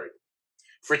Pollard.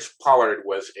 Fritz Pollard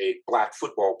was a Black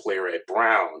football player at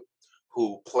Brown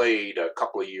who played a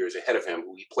couple of years ahead of him,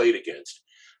 who he played against.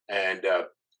 And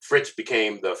Fritz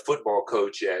became the football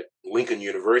coach at Lincoln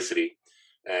University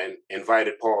and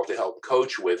invited Paul to help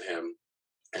coach with him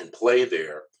and play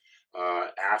there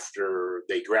after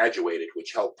they graduated,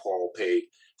 which helped Paul pay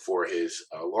for his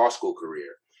law school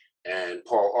career. And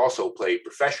Paul also played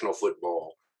professional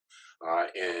football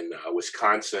in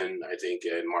Wisconsin, I think,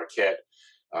 and Marquette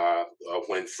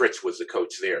when Fritz was the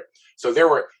coach there. So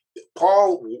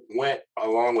Paul went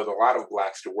along with a lot of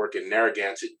Blacks to work in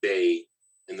Narragansett Bay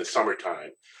in the summertime.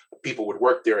 People would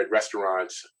work there at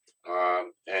restaurants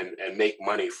and make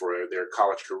money for their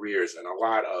college careers. And a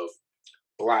lot of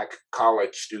Black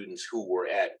college students who were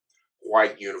at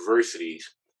white universities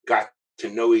got to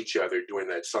know each other during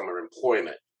that summer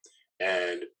employment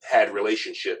and had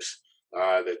relationships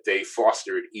that they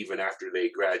fostered even after they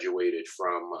graduated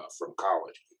from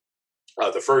college.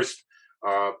 The first,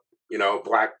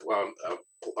 Black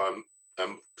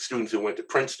students who went to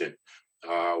Princeton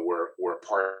were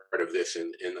part of this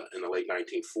in the late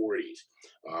 1940s.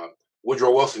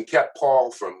 Woodrow Wilson kept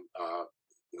Paul from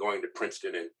going to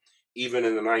Princeton, and even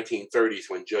in the 1930s,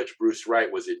 when Judge Bruce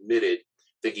Wright was admitted,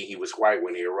 thinking he was white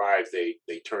when he arrived,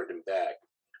 they turned him back.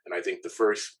 And I think the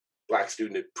first Black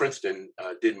student at Princeton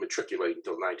didn't matriculate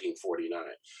until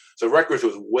 1949. So Rutgers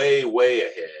was way, way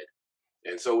ahead.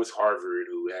 And so was Harvard,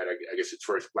 who had, I guess, its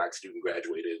first Black student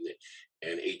graduated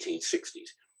in 1860s.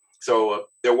 So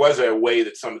there was a way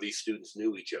that some of these students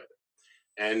knew each other.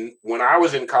 And when I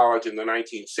was in college in the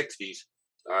 1960s,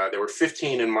 there were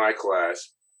 15 in my class.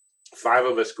 5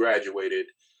 of us graduated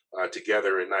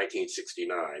together in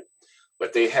 1969.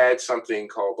 But they had something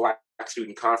called Black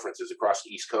student conferences across the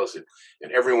East Coast.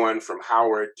 And everyone from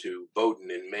Howard to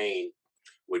Bowdoin in Maine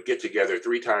would get together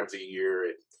 3 times a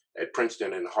year at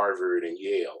Princeton and Harvard and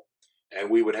Yale. And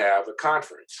we would have a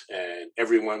conference and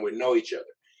everyone would know each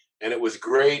other. And it was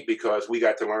great because we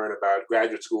got to learn about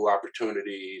graduate school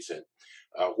opportunities and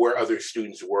where other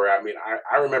students were. I mean,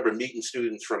 I remember meeting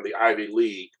students from the Ivy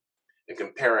League and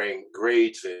comparing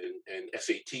grades and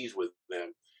SATs with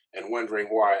them and wondering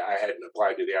why I hadn't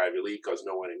applied to the Ivy League because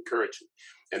no one encouraged me.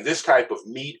 And this type of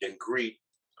meet and greet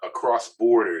across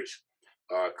borders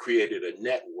created a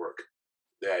network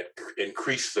that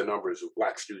increased the numbers of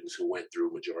Black students who went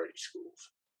through majority schools.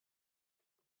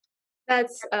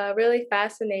 That's really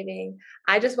fascinating.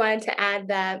 I just wanted to add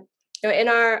that in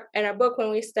our book, when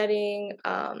we're studying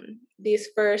these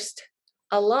first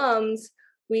alums,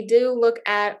 we do look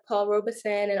at Paul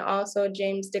Robeson and also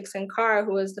James Dixon Carr,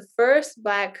 who was the first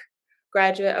Black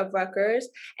graduate of Rutgers.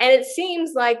 And it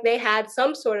seems like they had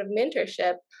some sort of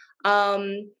mentorship. As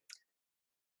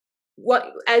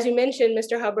you mentioned,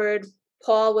 Mr. Hubbard,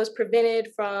 Paul was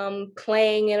prevented from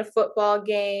playing in a football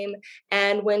game.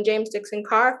 And when James Dixon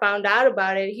Carr found out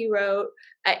about it, he wrote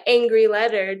an angry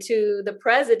letter to the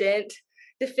president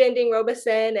defending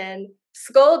Robeson and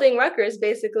scolding Rutgers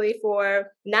basically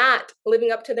for not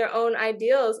living up to their own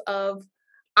ideals of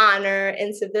honor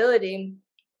and civility.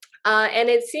 And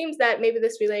it seems that maybe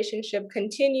this relationship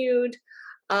continued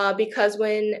because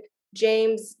when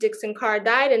James Dixon Carr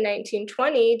died in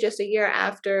 1920, just a year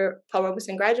after Paul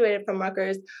Robeson graduated from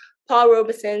Rutgers, Paul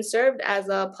Robeson served as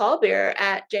a pallbearer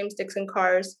at James Dixon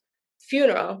Carr's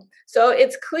funeral. So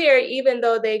it's clear, even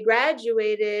though they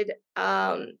graduated,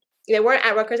 they weren't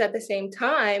at Rutgers at the same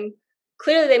time,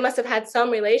 clearly they must have had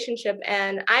some relationship,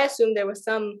 and I assume there was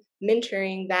some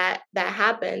mentoring that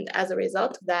happened as a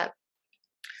result of that.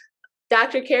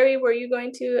 Dr. Carey, were you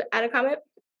going to add a comment?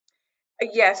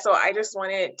 Yeah, so I just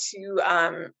wanted to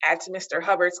add to Mr.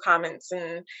 Hubbard's comments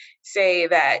and say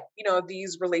that,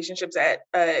 these relationships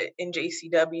in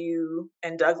JCW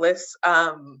and Douglas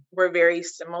were very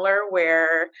similar,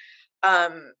 where,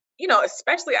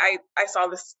 especially I saw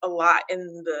this a lot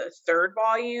in the third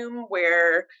volume,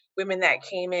 where women that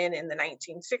came in the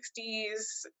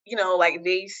 1960s, like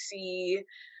they see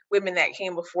women that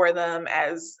came before them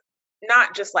as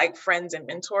not just like friends and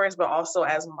mentors, but also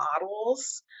as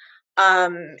models.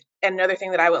 Another thing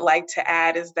that I would like to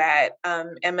add is that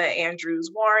Emma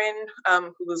Andrews Warren,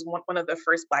 who was one of the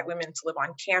first Black women to live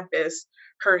on campus,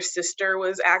 her sister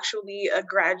was actually a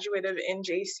graduate of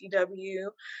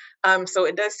NJCW. So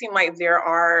it does seem like there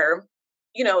are,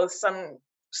 some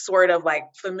sort of like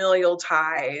familial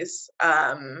ties,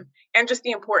 and just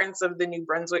the importance of the New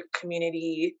Brunswick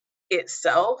community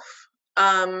itself.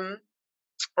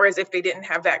 Whereas if they didn't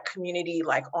have that community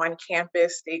like on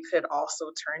campus, they could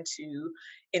also turn to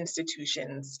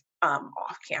institutions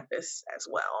off campus as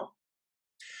well.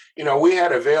 We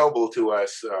had available to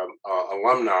us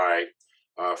alumni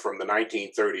from the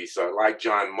 1930s, like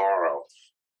John Morrow.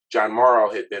 John Morrow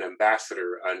had been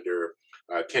ambassador under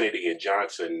Kennedy and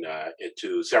Johnson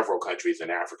into several countries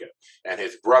in Africa. And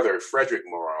his brother, Frederick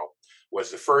Morrow, was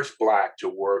the first Black to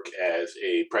work as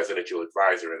a presidential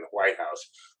advisor in the White House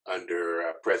under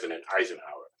President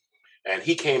Eisenhower. And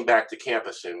he came back to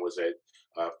campus and was a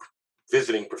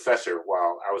visiting professor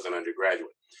while I was an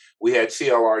undergraduate. We had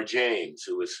C.L.R. James,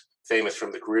 who was famous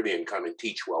from the Caribbean, come and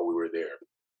teach while we were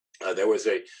there. There was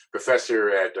a professor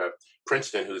at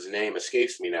Princeton whose name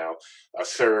escapes me now,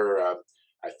 Sir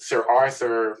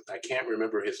Arthur, I can't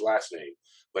remember his last name,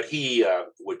 but he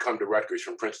would come to Rutgers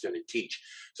from Princeton and teach.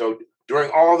 So during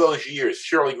all those years,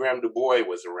 Shirley Graham Du Bois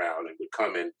was around and would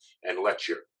come in and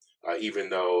lecture, even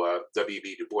though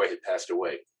W.B. Du Bois had passed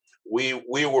away.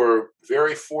 We were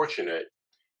very fortunate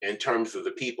in terms of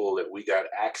the people that we got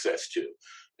access to.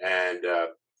 And,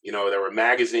 there were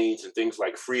magazines and things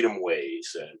like Freedom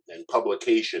Ways and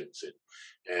publications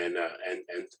and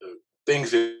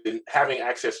things that having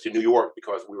access to New York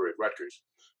because we were at Rutgers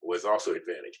was also an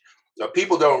advantage. Now,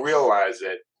 people don't realize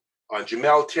that on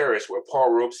Jamel Terrace, where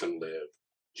Paul Robeson lived,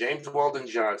 James Weldon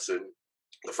Johnson,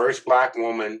 the first Black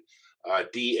woman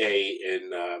DA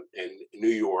in New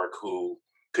York who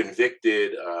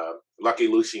convicted Lucky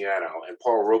Luciano and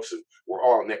Paul Robeson were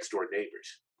all next door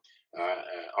neighbors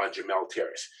on Jamel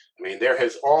Terrace. I mean, there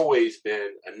has always been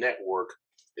a network,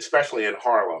 especially in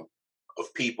Harlem,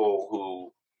 of people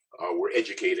who were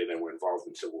educated and were involved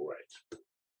in civil rights.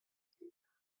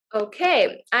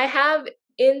 Okay, I have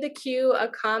in the queue a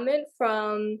comment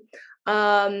from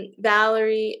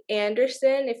Valerie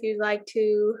Anderson. If you'd like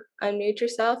to unmute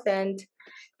yourself and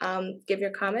give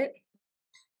your comment.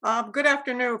 Good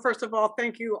afternoon. First of all,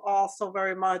 thank you all so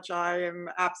very much. I am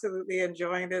absolutely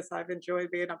enjoying this. I've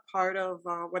enjoyed being a part of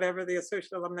whatever the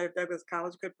Associate Alumni of Douglas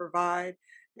College could provide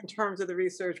in terms of the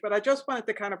research. But I just wanted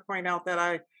to kind of point out that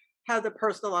I had the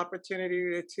personal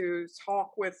opportunity to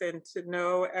talk with and to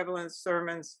know Evelyn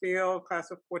Sermons Field,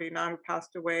 class of 49, who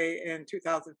passed away in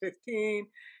 2015.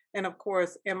 And of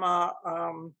course, Emma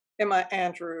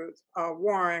Andrews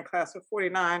Warren, class of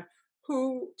 49,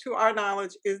 who, to our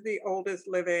knowledge, is the oldest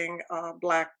living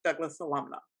Black Douglas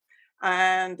alumna.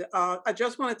 And I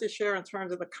just wanted to share in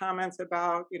terms of the comments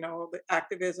about, the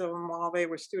activism while they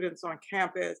were students on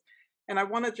campus. And I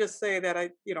want to just say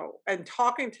that and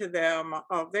talking to them,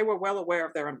 they were well aware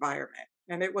of their environment.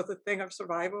 And it was a thing of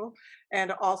survival,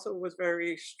 and also was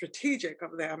very strategic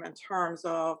of them in terms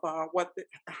of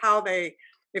how they,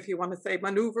 if you want to say,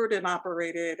 maneuvered and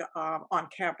operated on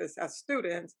campus as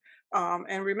students.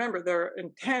 And remember, their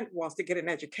intent was to get an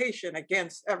education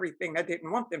against everything that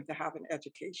didn't want them to have an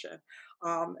education.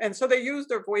 And so they used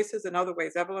their voices in other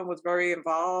ways. Evelyn was very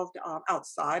involved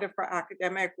outside of her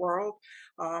academic world.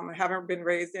 Having been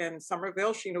raised in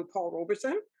Somerville, she knew Paul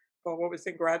Robeson. Paul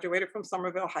Robeson graduated from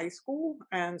Somerville High School.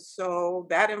 And so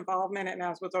that involvement, and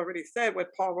as was already said, with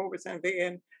Paul Robeson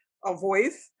being a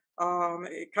voice,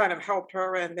 it kind of helped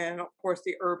her. And then, of course,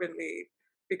 the Urban League,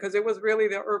 because it was really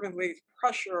the Urban League's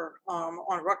pressure on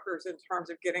Rutgers in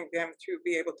terms of getting them to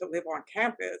be able to live on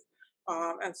campus.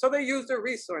 And so they used their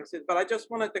resources. But I just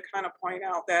wanted to kind of point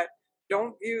out that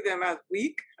don't view them as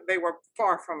weak. They were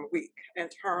far from weak in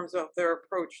terms of their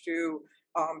approach to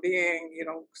being,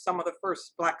 some of the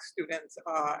first Black students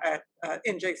at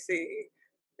NJC,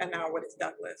 and now with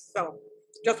Douglas. So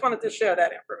just wanted to share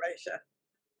that information.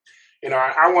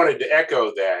 I wanted to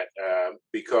echo that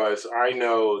because I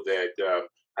know that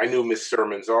I knew Miss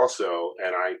Sermons also,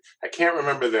 and I can't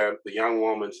remember the young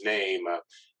woman's name.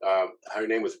 Her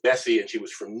name was Bessie, and she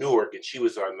was from Newark, and she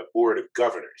was on the Board of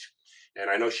Governors. And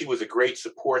I know she was a great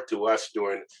support to us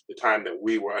during the time that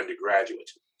we were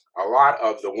undergraduates. A lot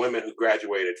of the women who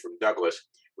graduated from Douglas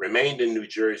remained in New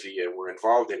Jersey and were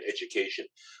involved in education.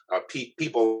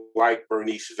 People like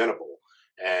Bernice Venable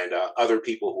and other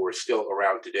people who are still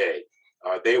around today.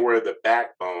 They were the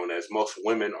backbone, as most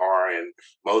women are in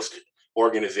most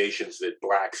organizations that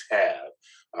Blacks have.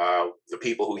 The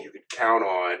people who you could count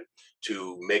on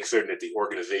to make certain that the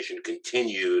organization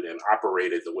continued and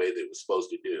operated the way that it was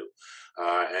supposed to do.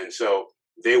 And so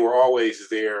they were always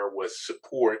there with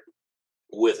support,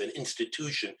 with an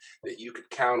institution that you could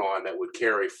count on that would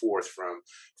carry forth from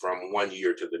one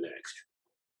year to the next.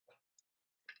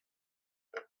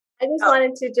 I just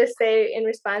wanted to just say in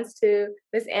response to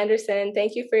Ms. Anderson,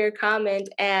 thank you for your comment.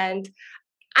 And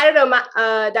I don't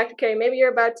know, Dr. Carey, maybe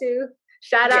you're about to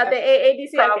shout out the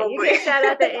AADC. Probably. Okay, you can shout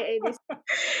out the AADC.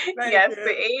 Yes,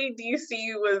 the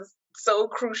AADC was so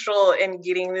crucial in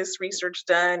getting this research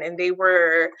done, and they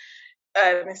were,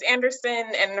 Ms.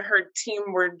 Anderson and her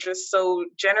team were just so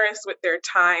generous with their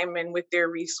time and with their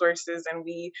resources, and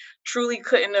we truly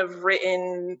couldn't have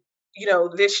written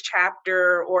this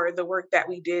chapter or the work that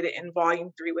we did in volume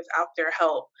 3 without their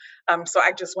help. So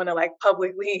I just want to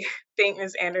publicly thank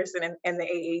Ms. Anderson and the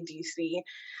AADC.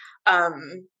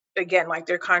 Again,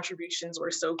 their contributions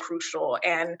were so crucial.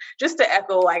 And just to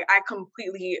echo, I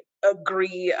completely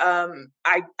agree.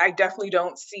 I definitely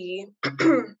don't see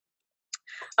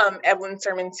Evelyn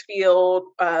Sermons Field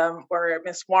or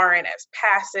Ms. Warren as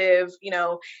passive.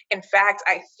 In fact,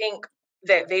 I think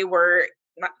that they were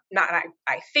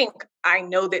I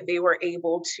know that they were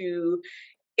able to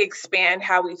expand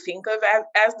how we think of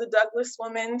as the Douglas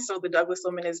woman. So the Douglas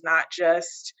woman is not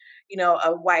just,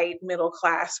 a white middle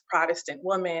class Protestant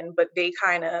woman, but they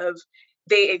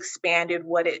expanded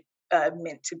what it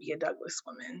meant to be a Douglas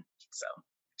woman. So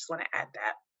just want to add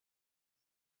that.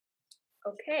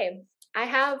 Okay, I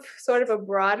have sort of a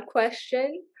broad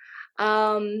question.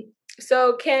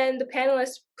 So can the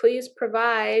panelists please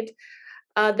provide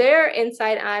their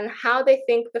insight on how they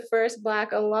think the first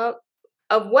Black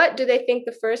what do they think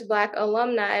the first Black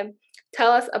alumni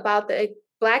tell us about the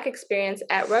Black experience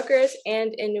at Rutgers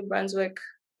and in New Brunswick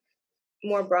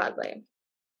more broadly?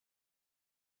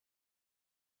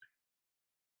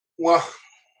 Well,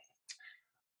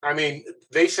 I mean,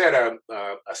 they set a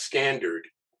standard,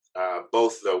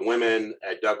 both the women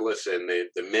at Douglas and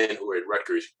the men who were at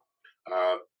Rutgers,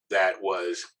 that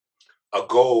was a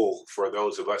goal for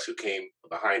those of us who came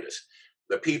behind us.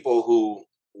 The people who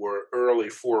were early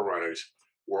forerunners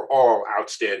were all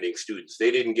outstanding students.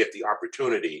 They didn't get the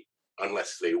opportunity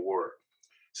unless they were.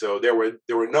 So there were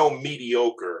no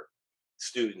mediocre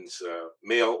students,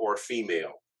 male or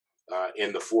female,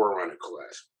 in the forerunner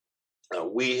class.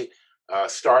 We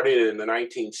started in the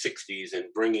 1960s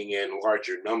in bringing in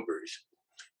larger numbers,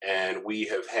 and we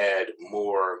have had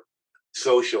more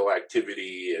social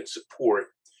activity and support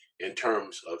in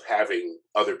terms of having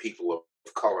other people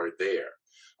of color there.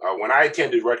 When I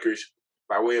attended Rutgers,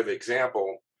 by way of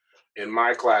example, in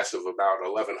my class of about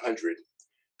 1,100,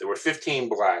 there were 15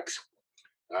 Blacks.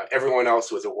 Everyone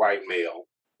else was a white male.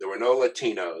 There were no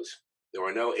Latinos. There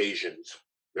were no Asians.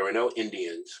 There were no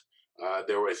Indians.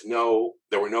 There were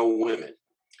no women.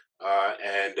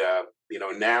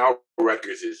 Now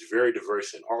Rutgers is very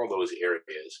diverse in all those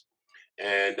areas.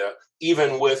 And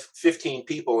even with 15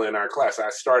 people in our class, I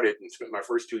started and spent my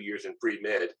first 2 years in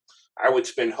pre-med. I would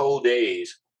spend whole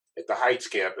days at the Heights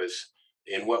campus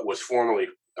in what was formerly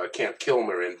Camp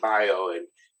Kilmer in bio and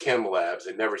chem labs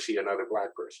and never see another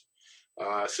Black person.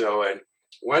 And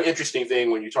one interesting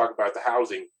thing when you talk about the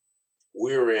housing,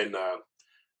 we were in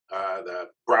the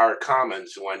Broward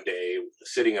Commons one day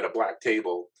sitting at a Black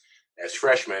table as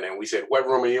freshmen, and we said, "What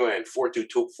room are you in?"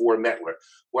 424 Metler.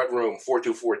 "What room?"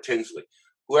 424 Tinsley.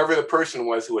 Whoever the person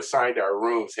was who assigned our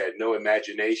rooms had no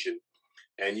imagination,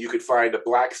 and you could find a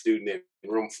Black student in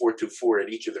room 424 at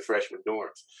each of the freshman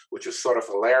dorms, which was sort of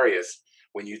hilarious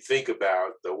when you think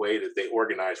about the way that they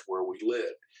organized where we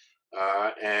lived.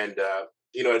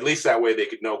 At least that way they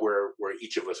could know where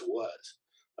each of us was,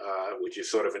 which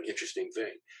is sort of an interesting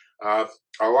thing.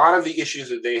 A lot of the issues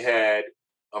that they had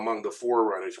among the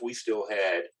forerunners, we still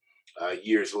had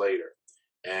years later.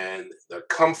 And the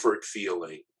comfort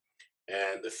feeling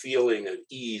and the feeling of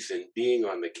ease in being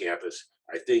on the campus,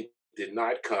 I think, did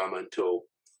not come until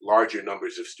larger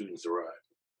numbers of students arrived.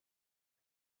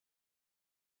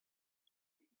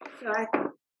 So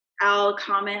I'll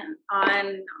comment on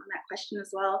that question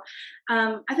as well.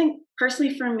 I think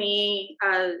personally for me,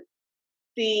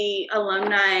 the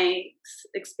alumni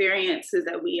experiences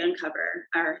that we uncover,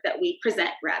 or that we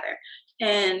present rather,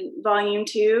 and volume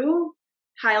 2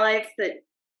 highlights that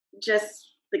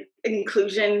just the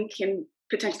inclusion can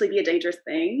potentially be a dangerous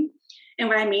thing. And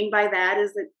what I mean by that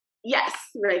is that, yes,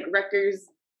 like Rutgers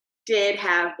did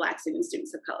have Black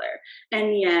students of color,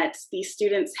 and yet these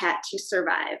students had to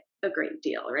survive a great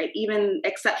deal, right? Even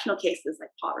exceptional cases like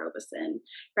Paul Robeson,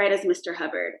 right, as Mr.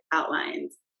 Hubbard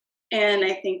outlines. And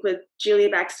I think with Julia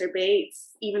Baxter Bates,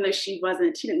 even though she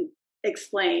didn't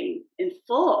explain in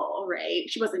full, right?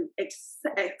 She wasn't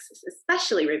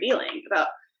especially revealing about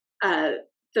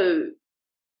the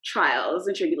trials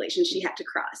and tribulations she had to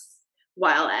cross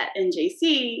while at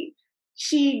NJC.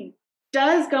 She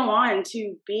does go on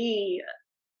to be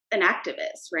an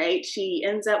activist, right? She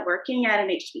ends up working at an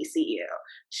HBCU.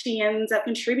 She ends up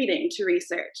contributing to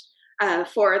research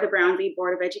for the Brown v.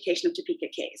 Board of Education of Topeka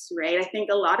case, right? I think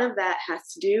a lot of that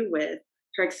has to do with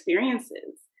her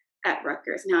experiences at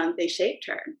Rutgers and how they shaped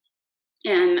her.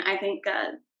 And I think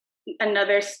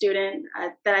another student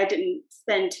that I didn't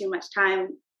spend too much time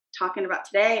talking about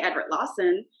today, Edward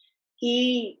Lawson,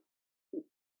 he's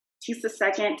the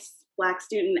second Black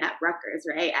student at Rutgers,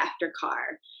 right, after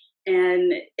Carr.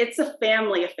 And it's a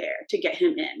family affair to get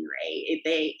him in,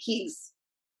 right? He's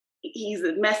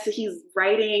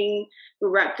writing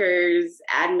Rutgers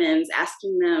admins,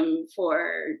 asking them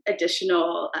for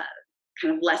additional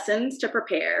kind of lessons to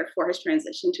prepare for his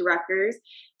transition to Rutgers.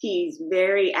 He's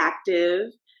very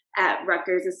active at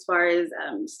Rutgers as far as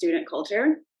student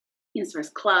culture, as far as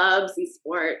clubs and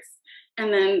sports.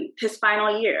 And then his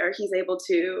final year, he's able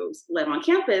to live on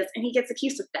campus, and he gets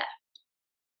accused of theft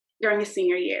during his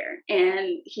senior year,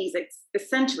 and he's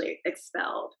essentially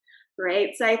expelled, right?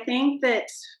 So I think that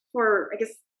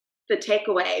the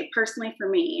takeaway personally for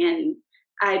me, and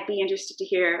I'd be interested to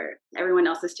hear everyone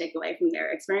else's takeaway from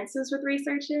their experiences with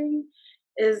researching,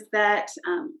 is that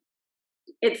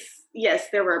yes,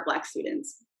 there were Black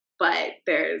students, but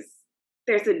there's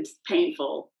a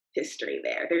painful history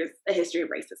there. There's a history of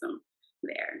racism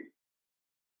there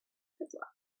as well.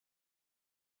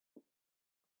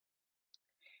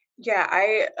 Yeah,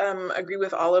 I agree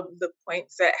with all of the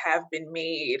points that have been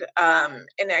made. And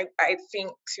I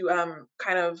think to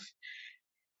kind of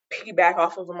piggyback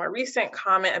off of a more recent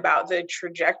comment about the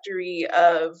trajectory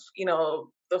of,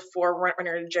 the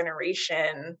forerunner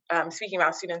generation, speaking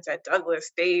about students at Douglas,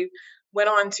 they went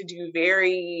on to do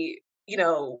very,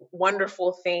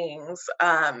 wonderful things.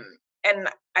 And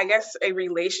I guess a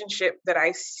relationship that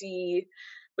I see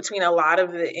between a lot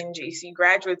of the NJC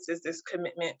graduates is this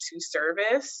commitment to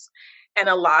service. And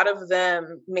a lot of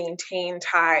them maintain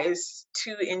ties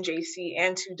to NJC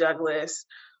and to Douglas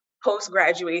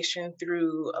post-graduation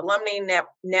through alumni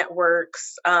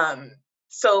networks.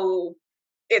 So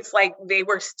it's like they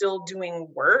were still doing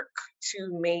work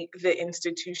to make the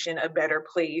institution a better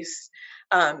place,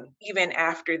 even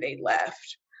after they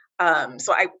left.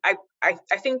 So I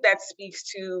think that speaks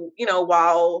to,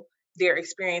 while their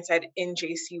experience at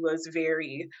NJC was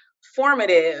very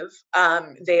formative,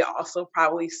 they also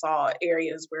probably saw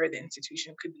areas where the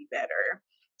institution could be better,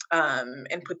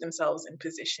 and put themselves in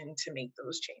position to make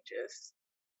those changes.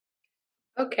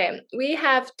 Okay, we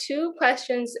have 2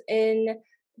 questions in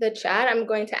the chat. I'm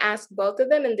going to ask both of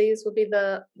them, and these will be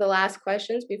the last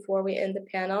questions before we end the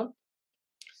panel.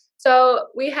 So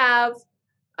we have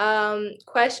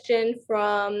question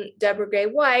from Deborah Gray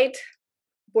White,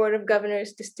 Board of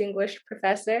Governors distinguished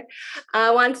professor,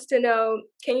 wants to know,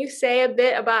 can you say a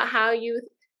bit about how you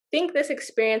think this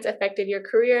experience affected your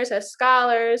careers as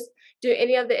scholars? Do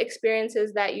any of the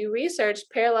experiences that you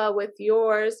researched parallel with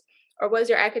yours, or was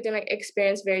your academic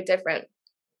experience very different?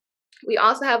 We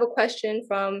also have a question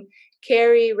from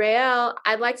Carey Rael.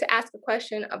 I'd like to ask a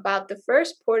question about the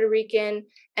first Puerto Rican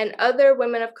and other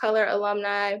women of color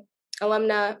alumni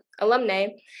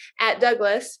at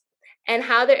Douglas, and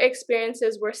how their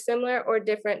experiences were similar or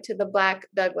different to the Black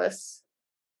Douglas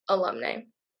alumni.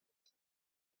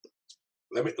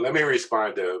 Let me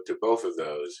respond to both of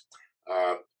those.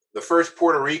 The first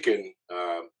Puerto Rican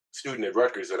student at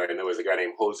Rutgers that I know is a guy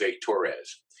named Jose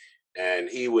Torres, and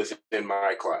he was in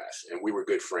my class, and we were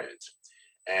good friends.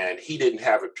 And he didn't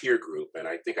have a peer group, and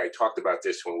I think I talked about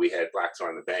this when we had Blacks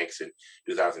on the Banks in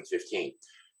 2015.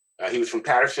 He was from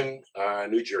Paterson,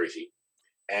 New Jersey,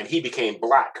 and he became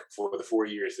Black for the 4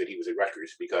 years that he was at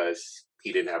Rutgers because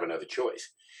he didn't have another choice.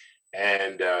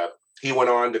 And he went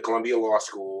on to Columbia Law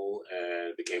School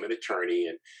and became an attorney.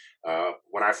 And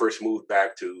when I first moved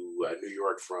back to New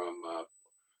York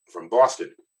from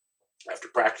Boston, after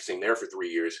practicing there for 3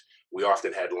 years, we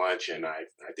often had lunch, and I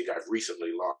think I've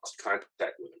recently lost contact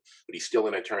with him, but he's still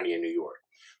an attorney in New York.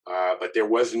 But there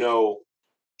was no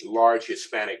large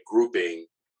Hispanic grouping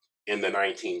in the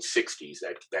 1960s.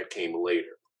 That came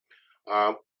later.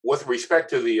 With respect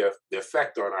to the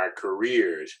effect on our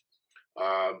careers,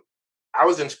 I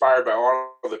was inspired by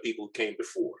all of the people who came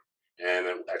before. And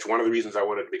that's one of the reasons I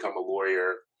wanted to become a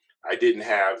lawyer. I didn't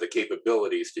have the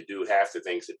capabilities to do half the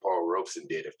things that Paul Robeson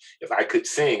did. If I could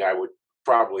sing, I would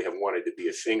probably have wanted to be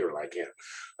a singer like him.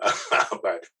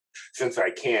 But since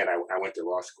I can, I went to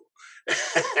law school.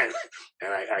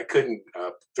 And I couldn't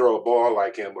throw a ball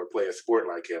like him or play a sport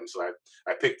like him. So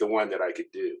I picked the one that I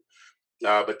could do.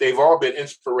 But they've all been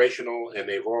inspirational, and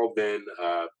they've all been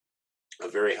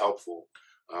very helpful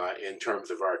in terms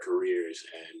of our careers.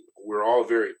 And we're all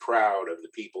very proud of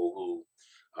the people who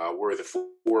were the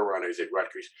forerunners at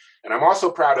Rutgers. And I'm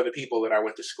also proud of the people that I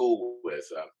went to school with.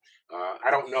 I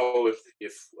don't know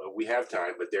if we have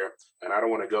time, but and I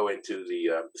don't want to go into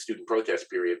the student protest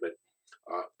period, but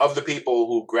of the people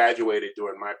who graduated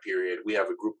during my period, we have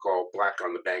a group called Black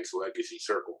on the Banks Legacy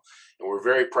Circle. And we're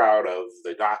very proud of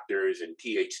the doctors and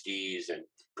PhDs and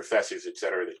professors, et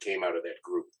cetera, that came out of that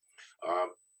group.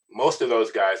 Most of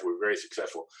those guys were very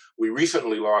successful. We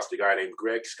recently lost a guy named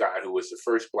Greg Scott, who was the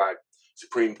first Black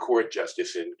Supreme Court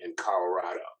justice in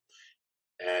Colorado.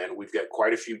 And we've got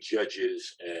quite a few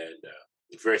judges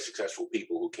and very successful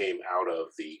people who came out of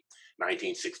the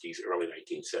 1960s, early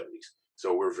 1970s.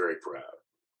 So we're very proud.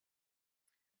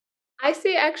 I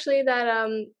see actually that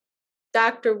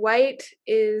Dr. White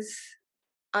is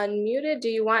unmuted. Do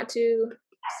you want to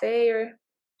say or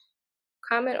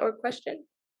comment or question?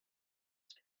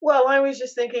 Well, I was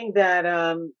just thinking that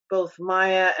both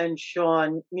Miya and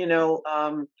Shaun,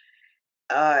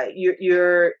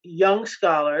 you're young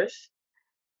scholars,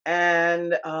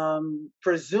 and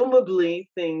presumably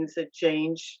things had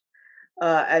changed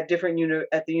at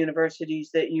the universities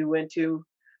that you went to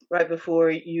right before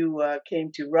you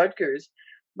came to Rutgers.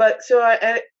 But so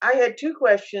I had two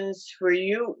questions for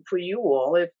you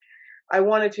all. If I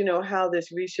wanted to know how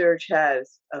this research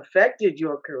has affected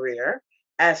your career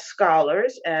as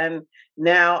scholars and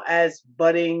now as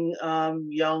budding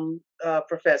young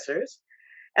professors.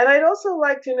 And I'd also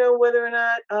like to know whether or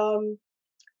not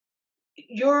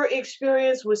your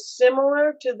experience was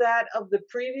similar to that of the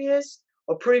previous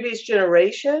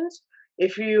generations.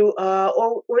 If you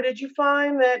or did you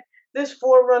find that this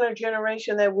forerunner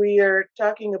generation that we are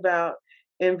talking about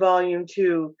in volume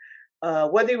 2,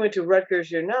 whether you went to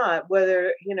Rutgers or not,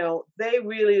 whether they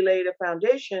really laid a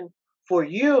foundation for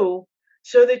you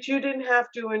so that you didn't have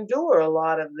to endure a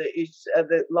lot of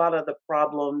the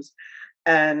problems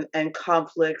and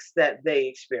conflicts that they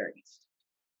experienced?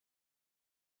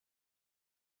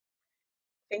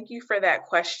 Thank you for that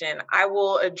question. I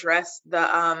will address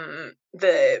the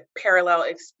parallel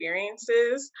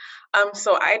experiences.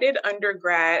 So I did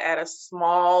undergrad at a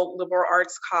small liberal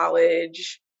arts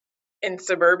college in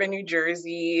suburban New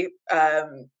Jersey,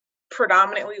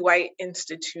 predominantly white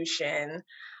institution.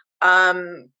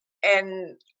 And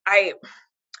I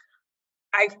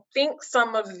think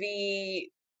some of the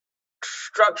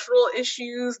structural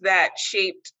issues that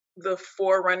shaped the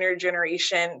forerunner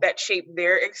generation, that shaped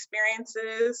their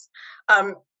experiences,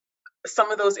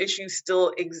 some of those issues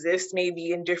still exist,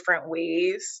 maybe in different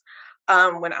ways,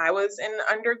 when I was in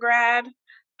undergrad.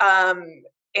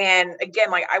 And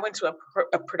again, I went to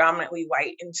a predominantly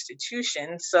white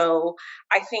institution. So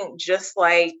I think just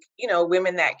like,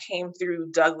 women that came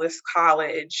through Douglas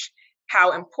College,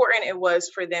 how important it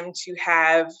was for them to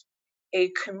have a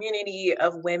community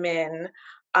of women,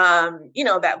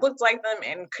 that looked like them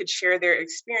and could share their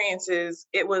experiences.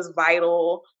 It was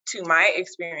vital to my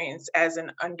experience as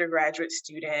an undergraduate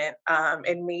student,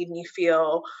 and made me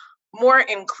feel more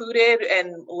included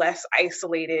and less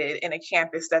isolated in a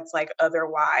campus that's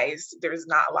otherwise there's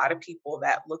not a lot of people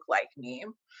that look like me.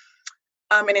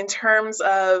 And in terms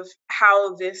of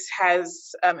how this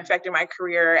has affected my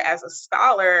career as a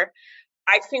scholar,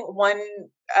 I think one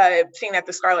thing that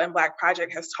the Scarlet and Black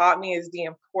Project has taught me is the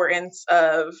importance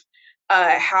of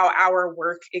how our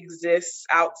work exists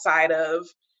outside of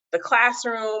the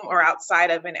classroom or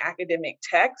outside of an academic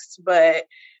text, but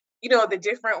the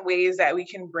different ways that we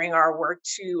can bring our work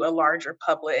to a larger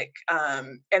public,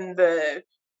 and the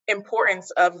importance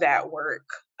of that work.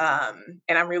 And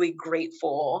I'm really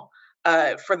grateful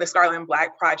for the Scarlet and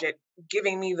Black Project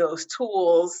giving me those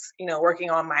tools, working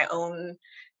on my own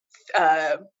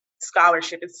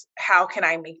scholarship is how can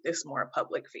I make this more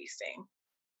public facing?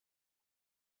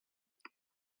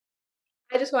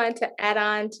 I just wanted to add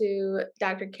on to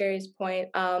Dr. Carey's point.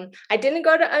 I didn't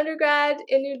go to undergrad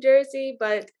in New Jersey,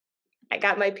 but I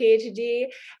got my PhD,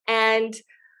 and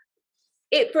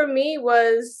it for me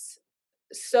was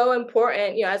so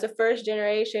important, as a first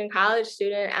generation college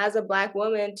student, as a Black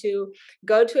woman, to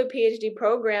go to a PhD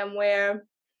program where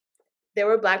there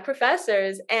were Black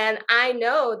professors. And I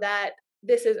know that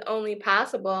this is only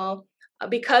possible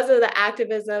because of the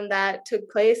activism that took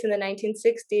place in the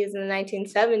 1960s and the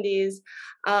 1970s,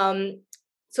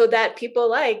 so that people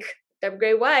like Deborah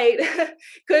Gray White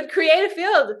could create a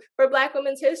field for Black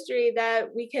women's history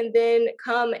that we can then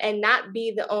come and not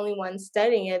be the only ones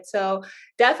studying it. So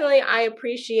definitely I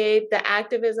appreciate the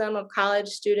activism of college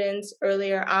students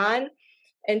earlier on.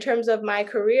 In terms of my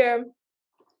career,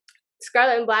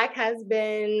 Scarlet and Black has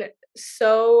been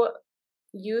so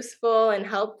useful and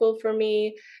helpful for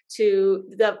me to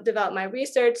develop my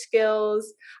research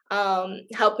skills,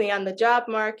 help me on the job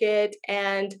market.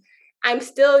 And I'm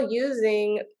still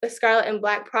using the Scarlet and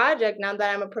Black project now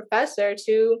that I'm a professor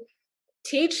to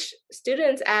teach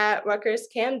students at Rutgers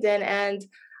Camden. And,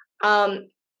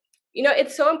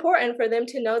 it's so important for them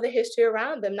to know the history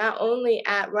around them, not only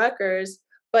at Rutgers,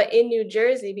 but in New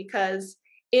Jersey, because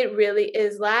it really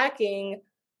is lacking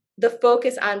the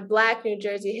focus on Black New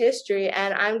Jersey history.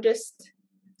 And I'm just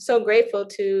so grateful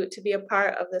to be a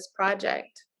part of this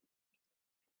project.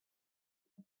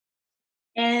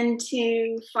 And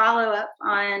to follow up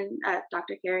on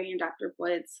Dr. Carey and Dr.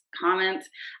 Boyd's comments,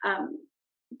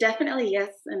 definitely yes,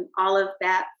 and all of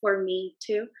that for me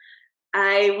too.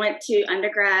 I went to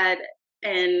undergrad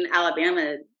in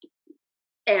Alabama,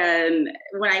 and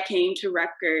when I came to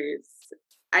Rutgers,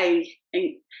 I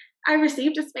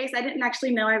received a space I didn't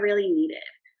actually know I really needed.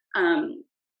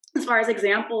 As far as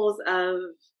examples of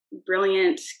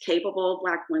brilliant, capable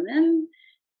Black women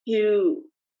who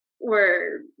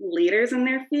were leaders in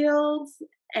their fields,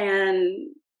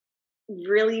 and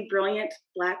really brilliant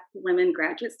Black women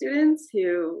graduate students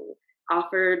who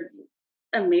offered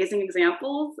amazing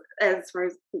examples as far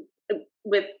as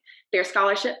with their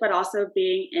scholarship, but also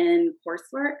being in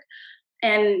coursework.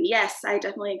 And yes, I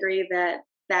definitely agree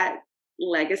that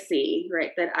legacy,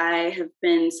 right, that I have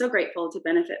been so grateful to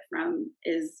benefit from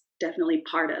is definitely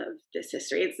part of this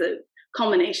history. It's a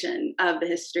culmination of the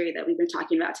history that we've been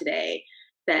talking about today,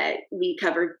 that we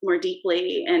covered more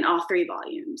deeply in all 3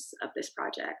 volumes of this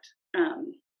project.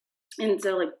 And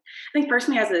so, I think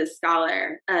personally as a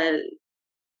scholar,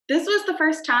 this was the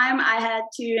first time I had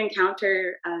to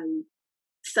encounter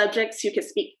subjects who could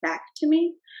speak back to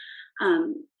me.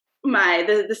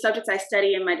 The subjects I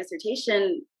study in my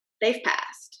dissertation, they've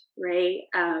passed, right?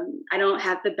 I don't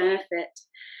have the benefit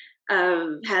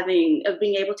of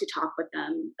being able to talk with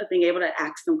them, of being able to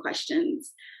ask them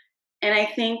questions. And I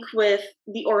think with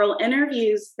the oral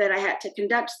interviews that I had to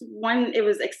conduct, one, it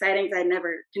was exciting because I'd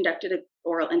never conducted an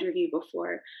oral interview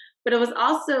before, but it was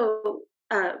also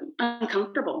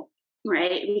uncomfortable,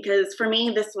 right? Because for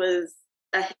me, this was,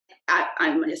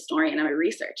 I'm a historian, I'm a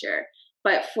researcher,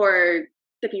 but for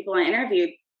the people I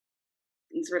interviewed,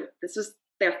 this was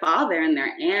their father and their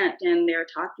aunt, and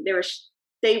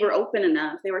they were open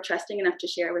enough, they were trusting enough to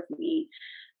share with me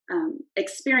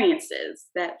experiences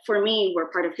that for me were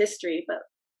part of history, but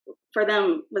for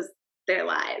them was their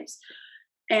lives.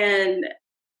 And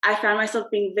I found myself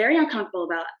being very uncomfortable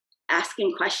about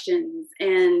asking questions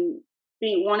and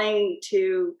wanting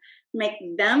to make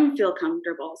them feel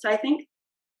comfortable. So I think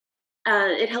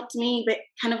it helped me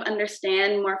kind of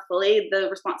understand more fully the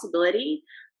responsibility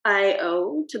I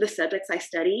owe to the subjects I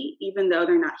study, even though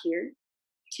they're not here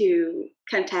to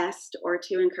contest or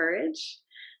to encourage.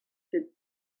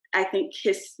 I think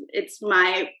it's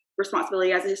my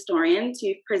responsibility as a historian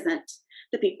to present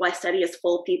the people I study as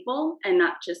full people and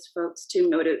not just folks to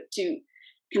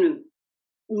kind of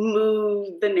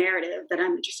move the narrative that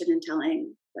I'm interested in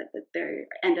telling, but that they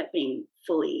end up being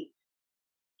fully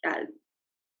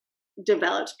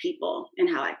developed people in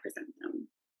how I present them.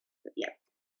 But yeah,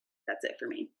 that's it for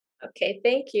me. Okay,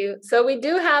 thank you. So we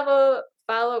do have a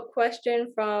follow-up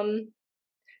question from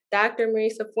Dr.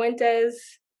 Marisa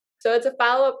Fuentes. So it's a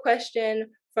follow-up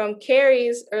question from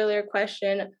Carey's earlier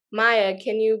question. Miya,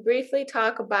 can you briefly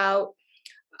talk about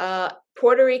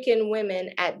Puerto Rican women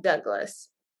at Douglas?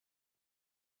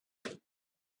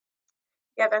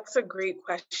 Yeah, that's a great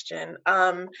question.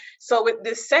 So with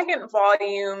the second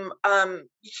volume,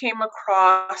 you came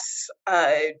across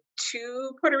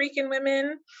 2 Puerto Rican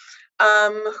women.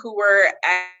 who were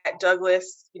at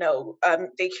Douglas,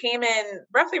 they came in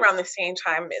roughly around the same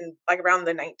time in around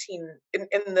the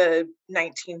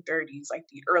 1930s, like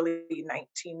the early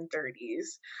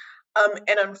 1930s.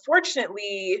 And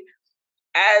unfortunately,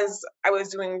 as I was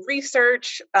doing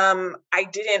research, I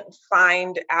didn't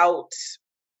find out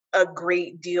a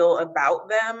great deal about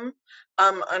them.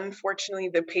 Unfortunately,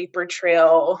 the paper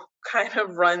trail kind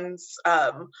of runs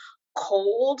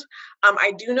cold.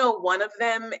 I do know one of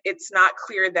them. It's not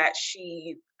clear that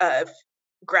she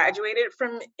graduated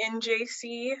from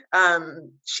NJC.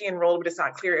 She enrolled, but it's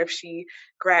not clear if she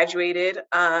graduated.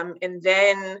 And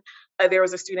then there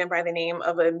was a student by the name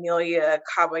of Miya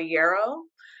Caballero,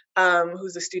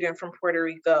 who's a student from Puerto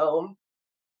Rico.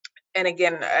 And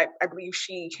again, I believe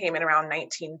she came in around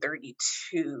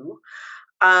 1932.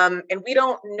 And we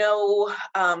don't know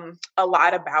a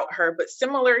lot about her, but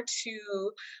similar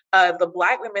to the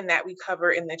Black women that we cover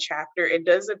in the chapter, it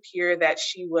does appear that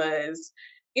she was,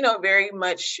 very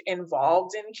much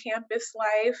involved in campus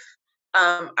life.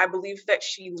 I believe that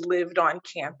she lived on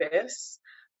campus.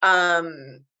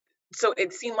 So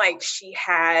it seemed like she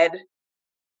had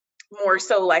more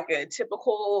so like a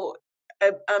typical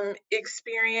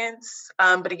experience.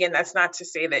 But again, that's not to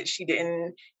say that she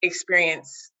didn't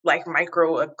experience like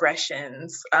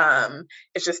microaggressions.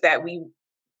 It's just that we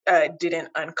didn't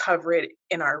uncover it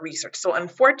in our research. So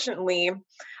unfortunately,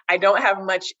 I don't have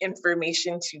much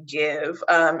information to give.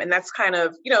 And that's kind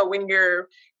of, when you're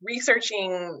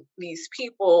researching these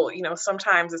people,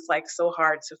 sometimes it's like so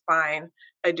hard to find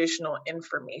additional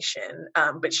information.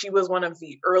 But she was one of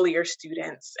the earlier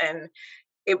students, and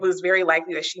it was very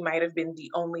likely that she might have been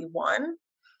the only one.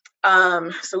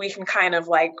 So we can kind of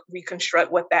like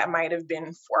reconstruct what that might have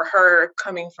been for her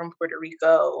coming from Puerto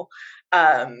Rico.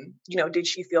 Did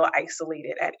she feel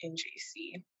isolated at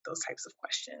NJC? Those types of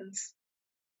questions.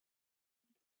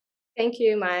 Thank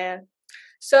you, Miya.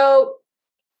 So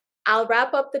I'll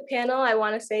wrap up the panel. I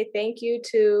want to say thank you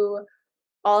to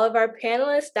all of our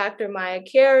panelists, Dr. Miya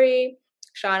Carey,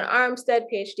 Shaun Armstead,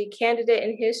 PhD candidate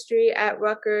in history at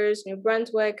Rutgers, New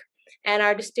Brunswick, and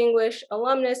our distinguished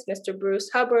alumnus, Mr. Bruce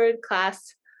Hubbard,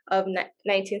 class of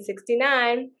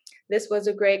 1969. This was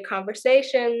a great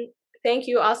conversation. Thank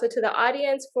you also to the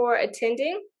audience for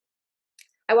attending.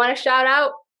 I want to shout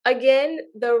out again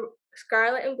the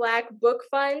Scarlet and Black Book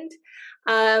Fund.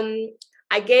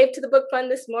 I gave to the book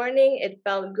fund this morning. It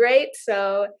felt great.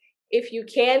 So if you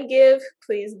can give,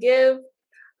 please give.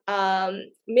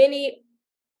 Many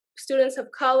students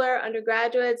of color,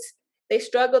 undergraduates, they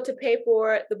struggle to pay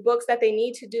for the books that they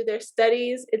need to do their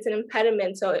studies. It's an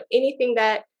impediment. So anything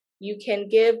that you can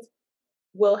give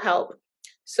will help.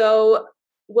 So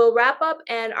we'll wrap up,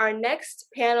 and our next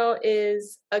panel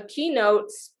is a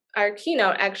keynote. Our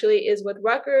keynote actually is with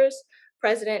Rutgers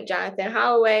President Jonathan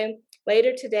Holloway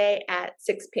later today at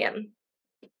 6 p.m.